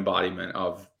human embodiment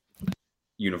of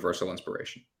universal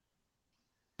inspiration.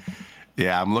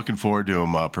 Yeah, I'm looking forward to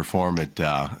him perform at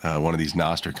one of these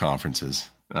Nostr conferences.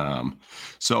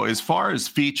 So as far as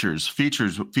feature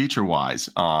wise,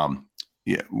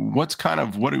 yeah, what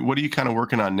are you kind of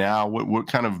working on now? What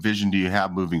kind of vision do you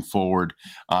have moving forward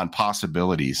on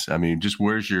possibilities? I mean, just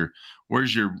where's your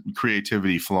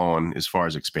creativity flowing as far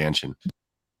as expansion?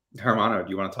 Hermano, do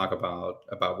you want to talk about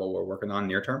what we're working on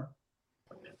near term?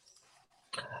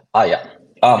 Yeah.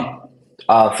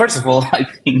 First of all, I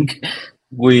think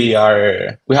we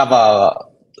have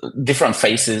different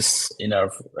phases in our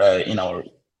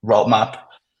roadmap.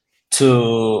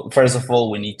 First of all,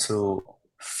 we need to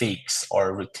fix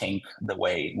or rethink the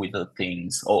way we do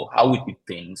things or how we do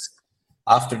things.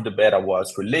 After the beta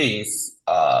was released,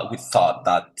 we thought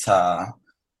that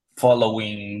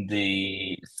following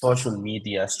the social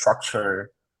media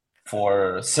structure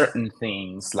for certain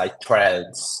things like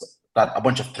threads, that a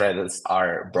bunch of threads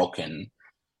are broken.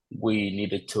 We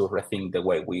needed to rethink the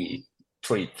way we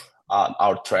treat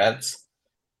our threads.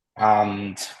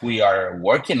 And we are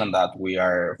working on that. We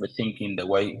are rethinking the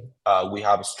way we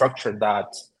have structured that.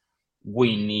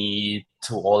 We need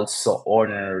to also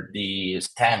honor the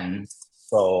stems.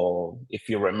 So if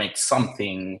you remix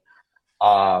something,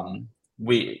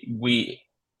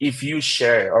 if you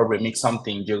share or remix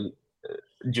something, you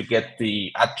get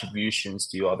the attributions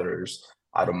to others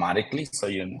automatically. So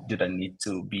you don't need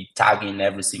to be tagging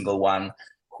every single one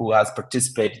who has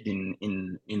participated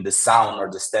in the sound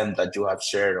or the stem that you have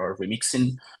shared or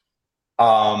remixing.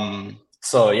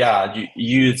 So yeah,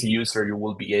 you as a user, you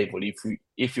will be able,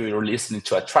 if you're listening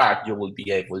to a track, you will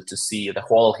be able to see the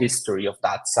whole history of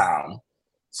that sound.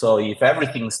 So if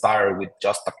everything started with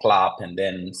just a clap and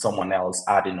then someone else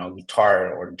adding a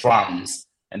guitar or drums,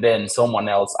 and then someone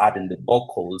else adding the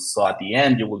vocals, so at the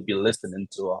end you will be listening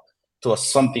to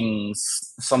something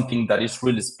that is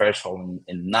really special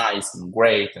and nice and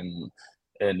great and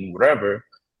whatever.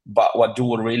 But what you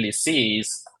will really see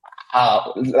is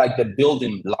how, like, the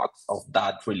building blocks of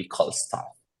that really cool stuff.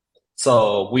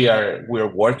 So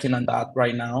we're working on that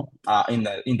right now in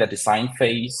the design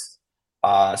phase.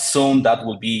 Soon that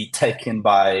will be taken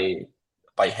by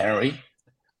Henry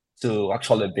to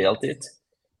actually build it.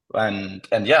 And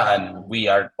we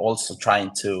are also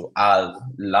trying to add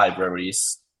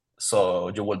libraries, so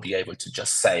you will be able to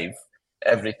just save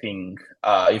everything.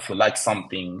 If you like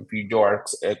something, if you're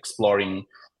exploring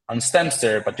on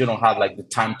Stemstr, but you don't have like the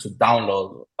time to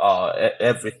download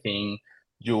everything,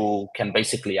 you can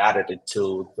basically add it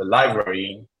to the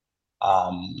library.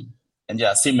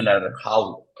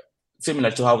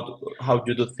 Similar to how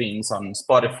you do things on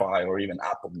Spotify or even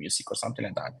Apple Music or something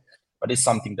like that. But it's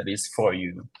something that is for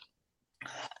you.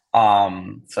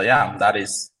 That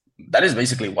is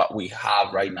basically what we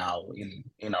have right now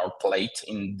in our plate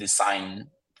in design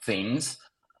things.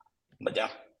 But yeah,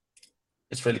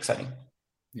 it's really exciting.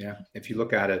 Yeah, if you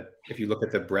look at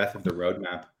the breadth of the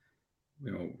roadmap,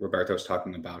 Roberto's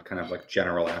talking about kind of like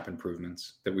general app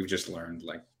improvements that we've just learned.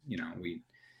 Like,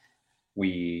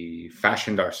 we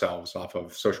fashioned ourselves off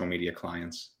of social media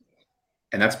clients.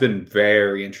 And that's been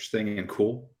very interesting and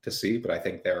cool to see. But I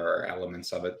think there are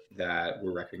elements of it that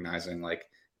we're recognizing, like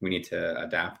we need to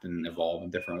adapt and evolve in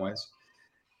different ways.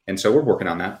 And so we're working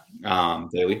on that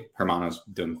daily. Hermano's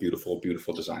doing beautiful,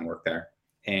 beautiful design work there.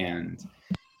 And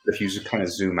if you just kind of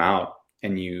zoom out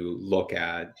and you look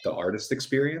at the artist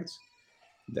experience,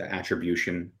 the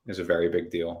attribution is a very big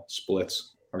deal.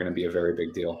 Splits are going to be a very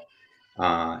big deal.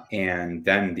 And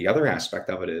then the other aspect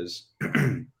of it is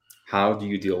how do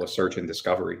you deal with search and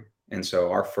discovery? And so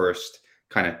our first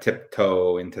kind of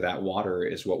tiptoe into that water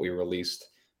is what we released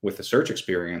with the search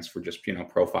experience for just,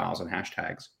 profiles and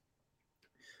hashtags.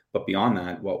 But beyond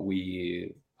that, what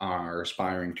we are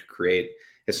aspiring to create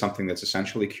is something that's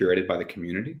essentially curated by the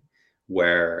community,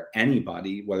 where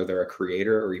anybody, whether they're a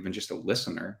creator or even just a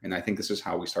listener, and I think this is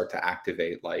how we start to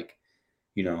activate, like,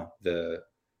 the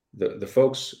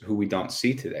folks who we don't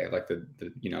see today, like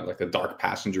the dark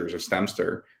passengers of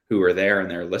Stemstr, who are there and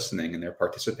they're listening and they're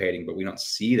participating, but we don't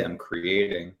see them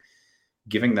creating,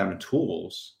 giving them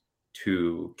tools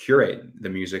to curate the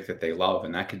music that they love.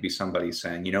 And that could be somebody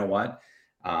saying, you know what,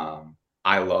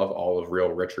 I love all of Real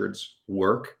Richard's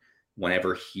work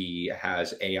whenever he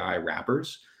has AI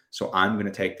wrappers. So I'm going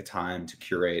to take the time to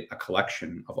curate a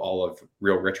collection of all of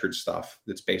Real Richard's stuff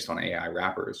that's based on AI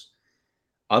wrappers.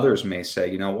 Others may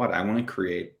say, you know what, I want to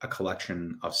create a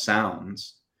collection of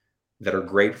sounds that are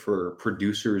great for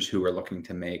producers who are looking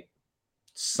to make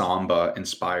samba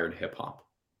inspired hip hop,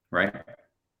 right?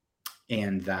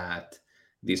 And that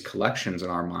these collections in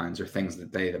our minds are things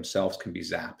that they themselves can be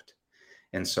zapped.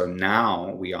 And so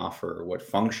now we offer what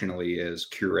functionally is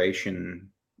curation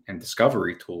and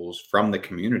discovery tools from the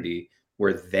community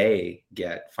where they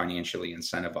get financially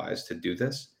incentivized to do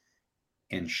this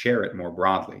and share it more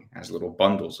broadly as little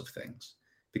bundles of things.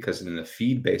 Because in the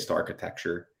feed-based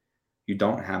architecture, you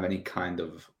don't have any kind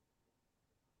of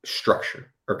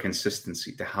structure or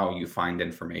consistency to how you find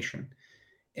information.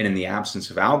 And in the absence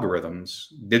of algorithms,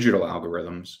 digital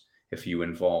algorithms, if you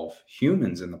involve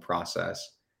humans in the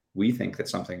process, we think that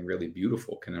something really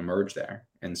beautiful can emerge there.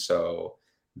 And so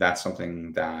that's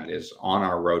something that is on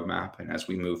our roadmap. And as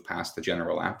we move past the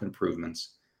general app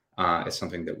improvements, it's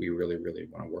something that we really, really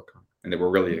want to work on and that we're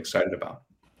really excited about.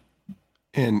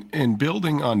 And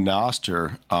building on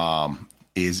Nostr,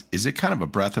 is it kind of a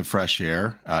breath of fresh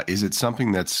air? Is it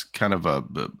something that's kind of a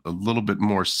little bit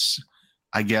more,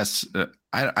 I guess,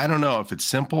 I don't know if it's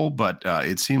simple, but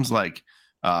it seems like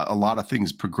a lot of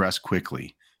things progress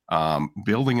quickly.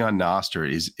 Building on Nostr,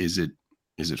 is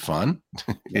it fun?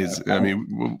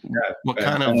 What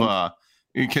kind of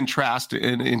in contrast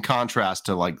in contrast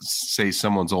to, like, say,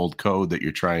 someone's old code that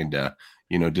you're trying to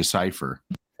decipher?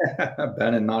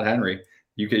 Ben and not Henry,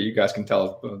 you guys can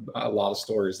tell a lot of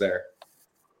stories there.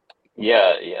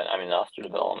 Yeah. I mean, Nostr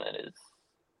development is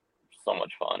so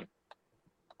much fun.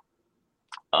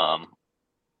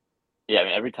 Yeah, I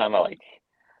mean, every time I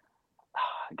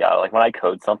when I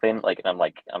code something,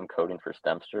 I'm coding for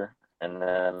Stemstr, and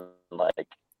then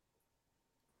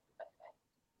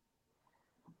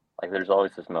there's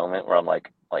always this moment where I'm like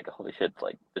holy shit, it's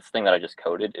like this thing that I just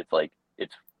coded,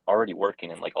 it's already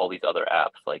working in all these other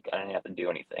apps. Like, I didn't have to do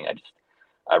anything.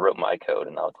 I wrote my code,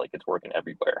 and now it's working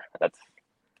everywhere. That's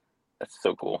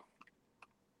so cool.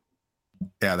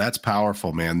 Yeah, that's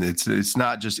powerful, man. It's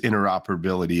not just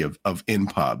interoperability of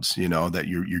in-pubs, that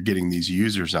you're getting these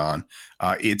users on.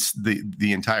 It's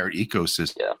the entire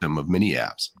ecosystem of mini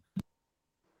apps.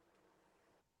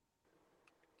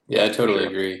 Yeah, I totally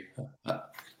agree.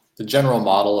 The general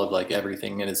model of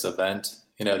everything in its event,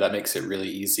 that makes it really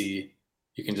easy.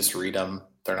 You can just read them.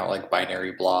 They're not like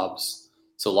binary blobs.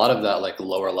 So a lot of that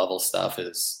lower level stuff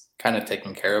is kind of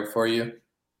taken care of for you.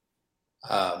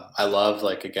 I love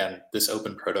again, this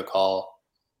open protocol.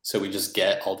 So we just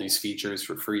get all these features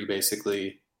for free,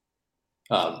 basically.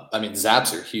 I mean,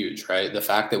 zaps are huge, right? The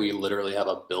fact that we literally have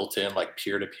a built-in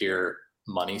peer-to-peer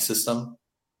money system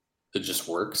that just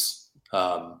works,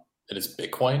 and it's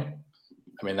Bitcoin.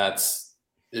 I mean,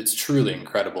 it's truly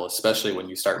incredible, especially when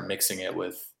you start mixing it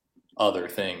with other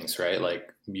things, right?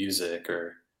 Like music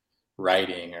or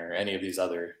writing or any of these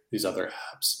other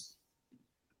apps.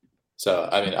 So,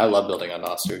 I mean, I love building on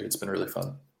Nostr. It's been really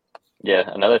fun. Yeah,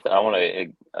 another thing, I want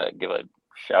to give a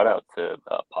shout out to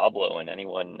Pablo and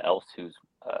anyone else who's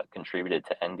contributed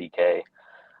to NDK,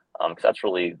 because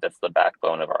that's the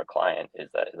backbone of our client, is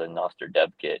the Nostr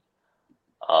dev kit.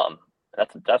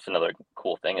 That's another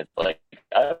cool thing. It's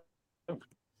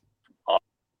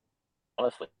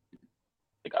honestly,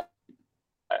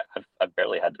 I've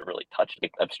barely had to really touch the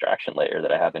abstraction layer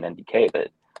that I have in NDK that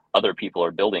other people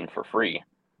are building for free.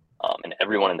 And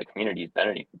everyone in the community is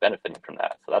benefiting from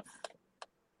that. So that's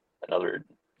another.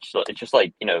 So it's just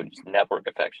just network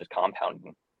effects, just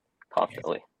compounding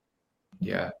constantly.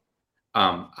 Yeah.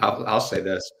 I'll say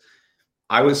this.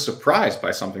 I was surprised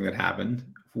by something that happened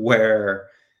where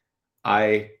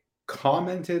I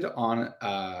commented on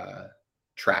a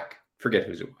track. Forget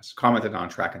whose it was. Commented on a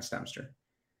track in Stemstr,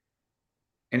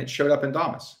 and it showed up in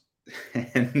Damus.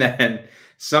 And then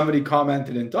somebody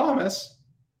commented in Damus,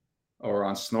 or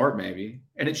on Snort maybe,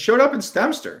 and it showed up in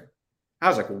Stemstr. I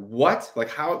was like, what?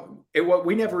 How?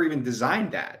 We never even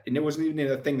designed that, and it wasn't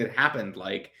even a thing that happened.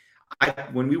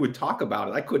 When we would talk about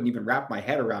it, I couldn't even wrap my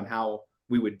head around how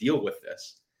we would deal with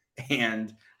this.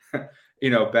 And Ben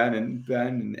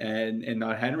and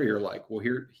not Henry are like, well,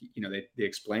 here, they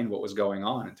explained what was going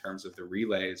on in terms of the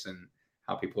relays and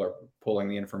how people are pulling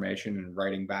the information and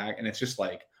writing back, and it's just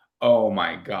oh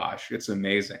my gosh, it's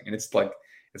amazing, and it's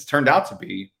turned out to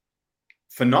be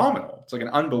phenomenal. It's an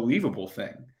unbelievable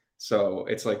thing. So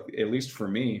it's at least for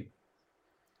me,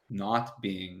 not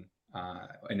being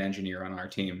an engineer on our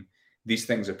team, these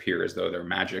things appear as though they're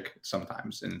magic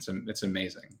sometimes, and it's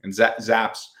amazing. And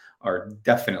zaps are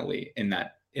definitely in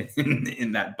that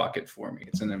in that bucket for me.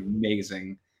 It's an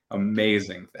amazing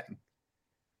thing.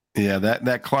 Yeah,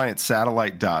 that client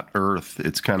satellite.earth,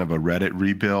 it's kind of a Reddit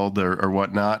rebuild or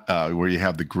whatnot, where you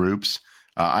have the groups.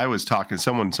 I was talking,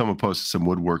 someone posted some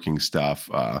woodworking stuff,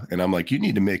 and I'm like, you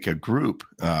need to make a group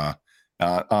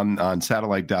on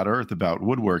satellite.earth about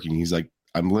woodworking. He's like,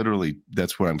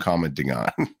 that's what I'm commenting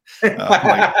on.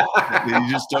 Like,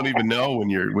 you just don't even know when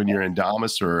you're in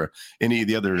Damus or any of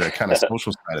the other kind of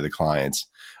social side of the clients.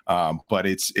 But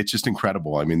it's just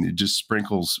incredible. I mean, it just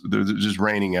sprinkles. They're just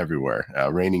raining everywhere,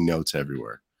 raining notes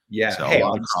everywhere. Yeah. So Hey, a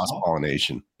lot of cross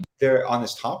pollination. There, on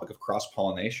this topic of cross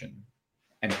pollination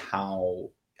and how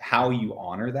you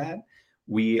honor that,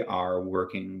 we are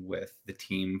working with the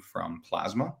team from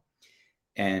Plasma,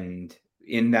 and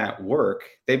in that work,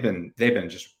 they've been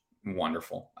just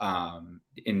wonderful.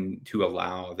 In to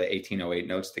allow the 1808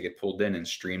 notes to get pulled in and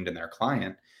streamed in their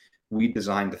client, we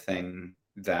designed a thing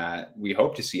that we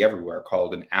hope to see everywhere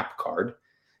called an app card,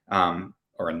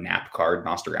 or a NAP card,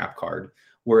 Nostr app card,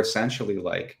 where essentially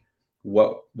like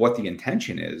what the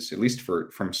intention is, at least for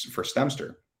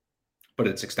Stemstr, but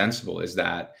it's extensible, is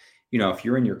that, you know, if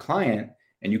you're in your client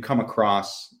and you come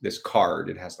across this card,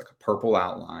 it has like a purple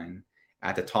outline.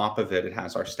 At the top of it, it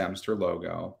has our Stemstr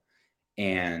logo,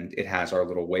 and it has our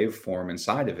little waveform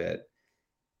inside of it,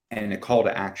 and a call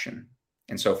to action.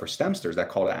 And so for Stemsters, that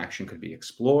call to action could be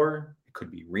explore, it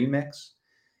could be remix.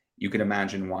 You can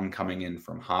imagine one coming in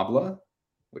from Habla,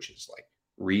 which is like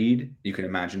read. You can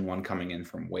imagine one coming in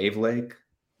from Wavelake,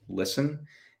 listen.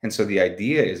 And so the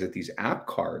idea is that these app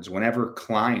cards, whenever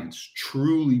clients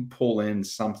truly pull in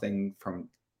something from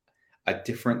a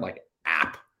different like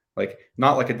app, like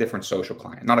not like a different social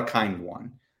client, not a kind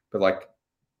one, but like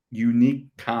unique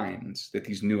kinds that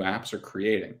these new apps are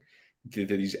creating, that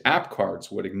these app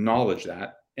cards would acknowledge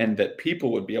that, and that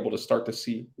people would be able to start to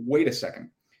see, wait a second,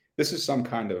 this is some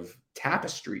kind of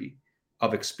tapestry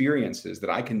of experiences that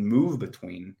I can move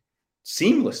between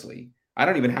seamlessly. I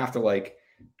don't even have to like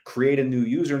create a new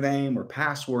username or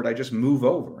password. I just move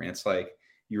over, and it's like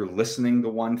you're listening to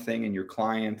one thing in your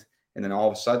client, and then all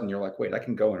of a sudden you're like, wait, I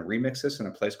can go and remix this in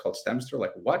a place called Stemstr.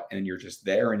 Like what? And you're just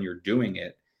there and you're doing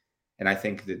it. And I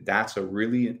think that that's a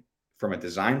really, from a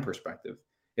design perspective,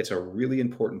 it's a really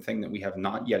important thing that we have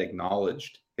not yet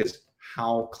acknowledged, is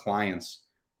how clients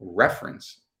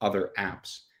reference other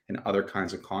apps and other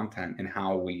kinds of content, and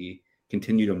how we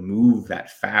continue to move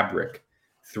that fabric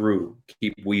through.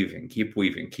 Keep weaving, keep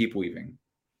weaving, keep weaving.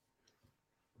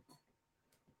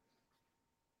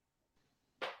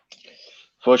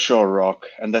 For sure, Rock.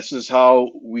 And this is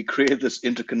how we create this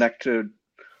interconnected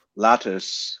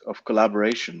lattice of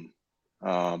collaboration.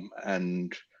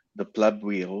 And the pleb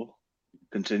wheel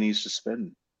continues to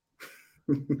spin.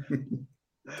 It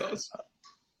does.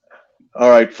 All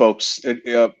right, folks.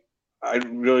 I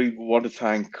really want to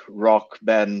thank Rock,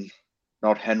 Ben,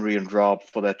 not Henry and Rob,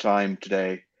 for their time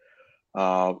today.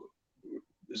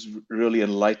 It's really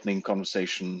enlightening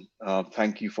conversation.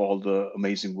 Thank you for all the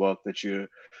amazing work that you're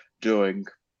doing,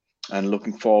 and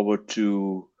looking forward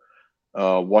to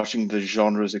watching the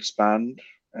genres expand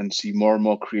and see more and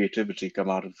more creativity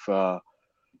come out of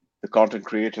the content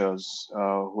creators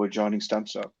who are joining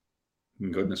Stemstr.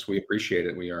 Goodness, we appreciate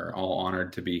it. We are all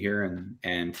honored to be here,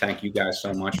 and thank you guys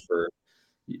so much for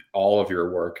all of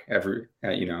your work. Every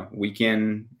week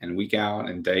in and week out,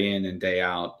 and day in and day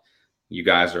out, you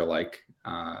guys are like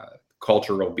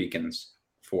cultural beacons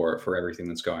for everything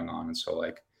that's going on. And so,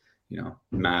 like,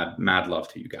 mad love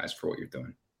to you guys for what you're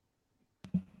doing.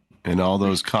 And all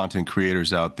those content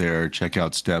creators out there, check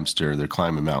out Stemstr. They're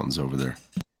climbing mountains over there.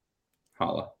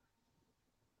 Holla.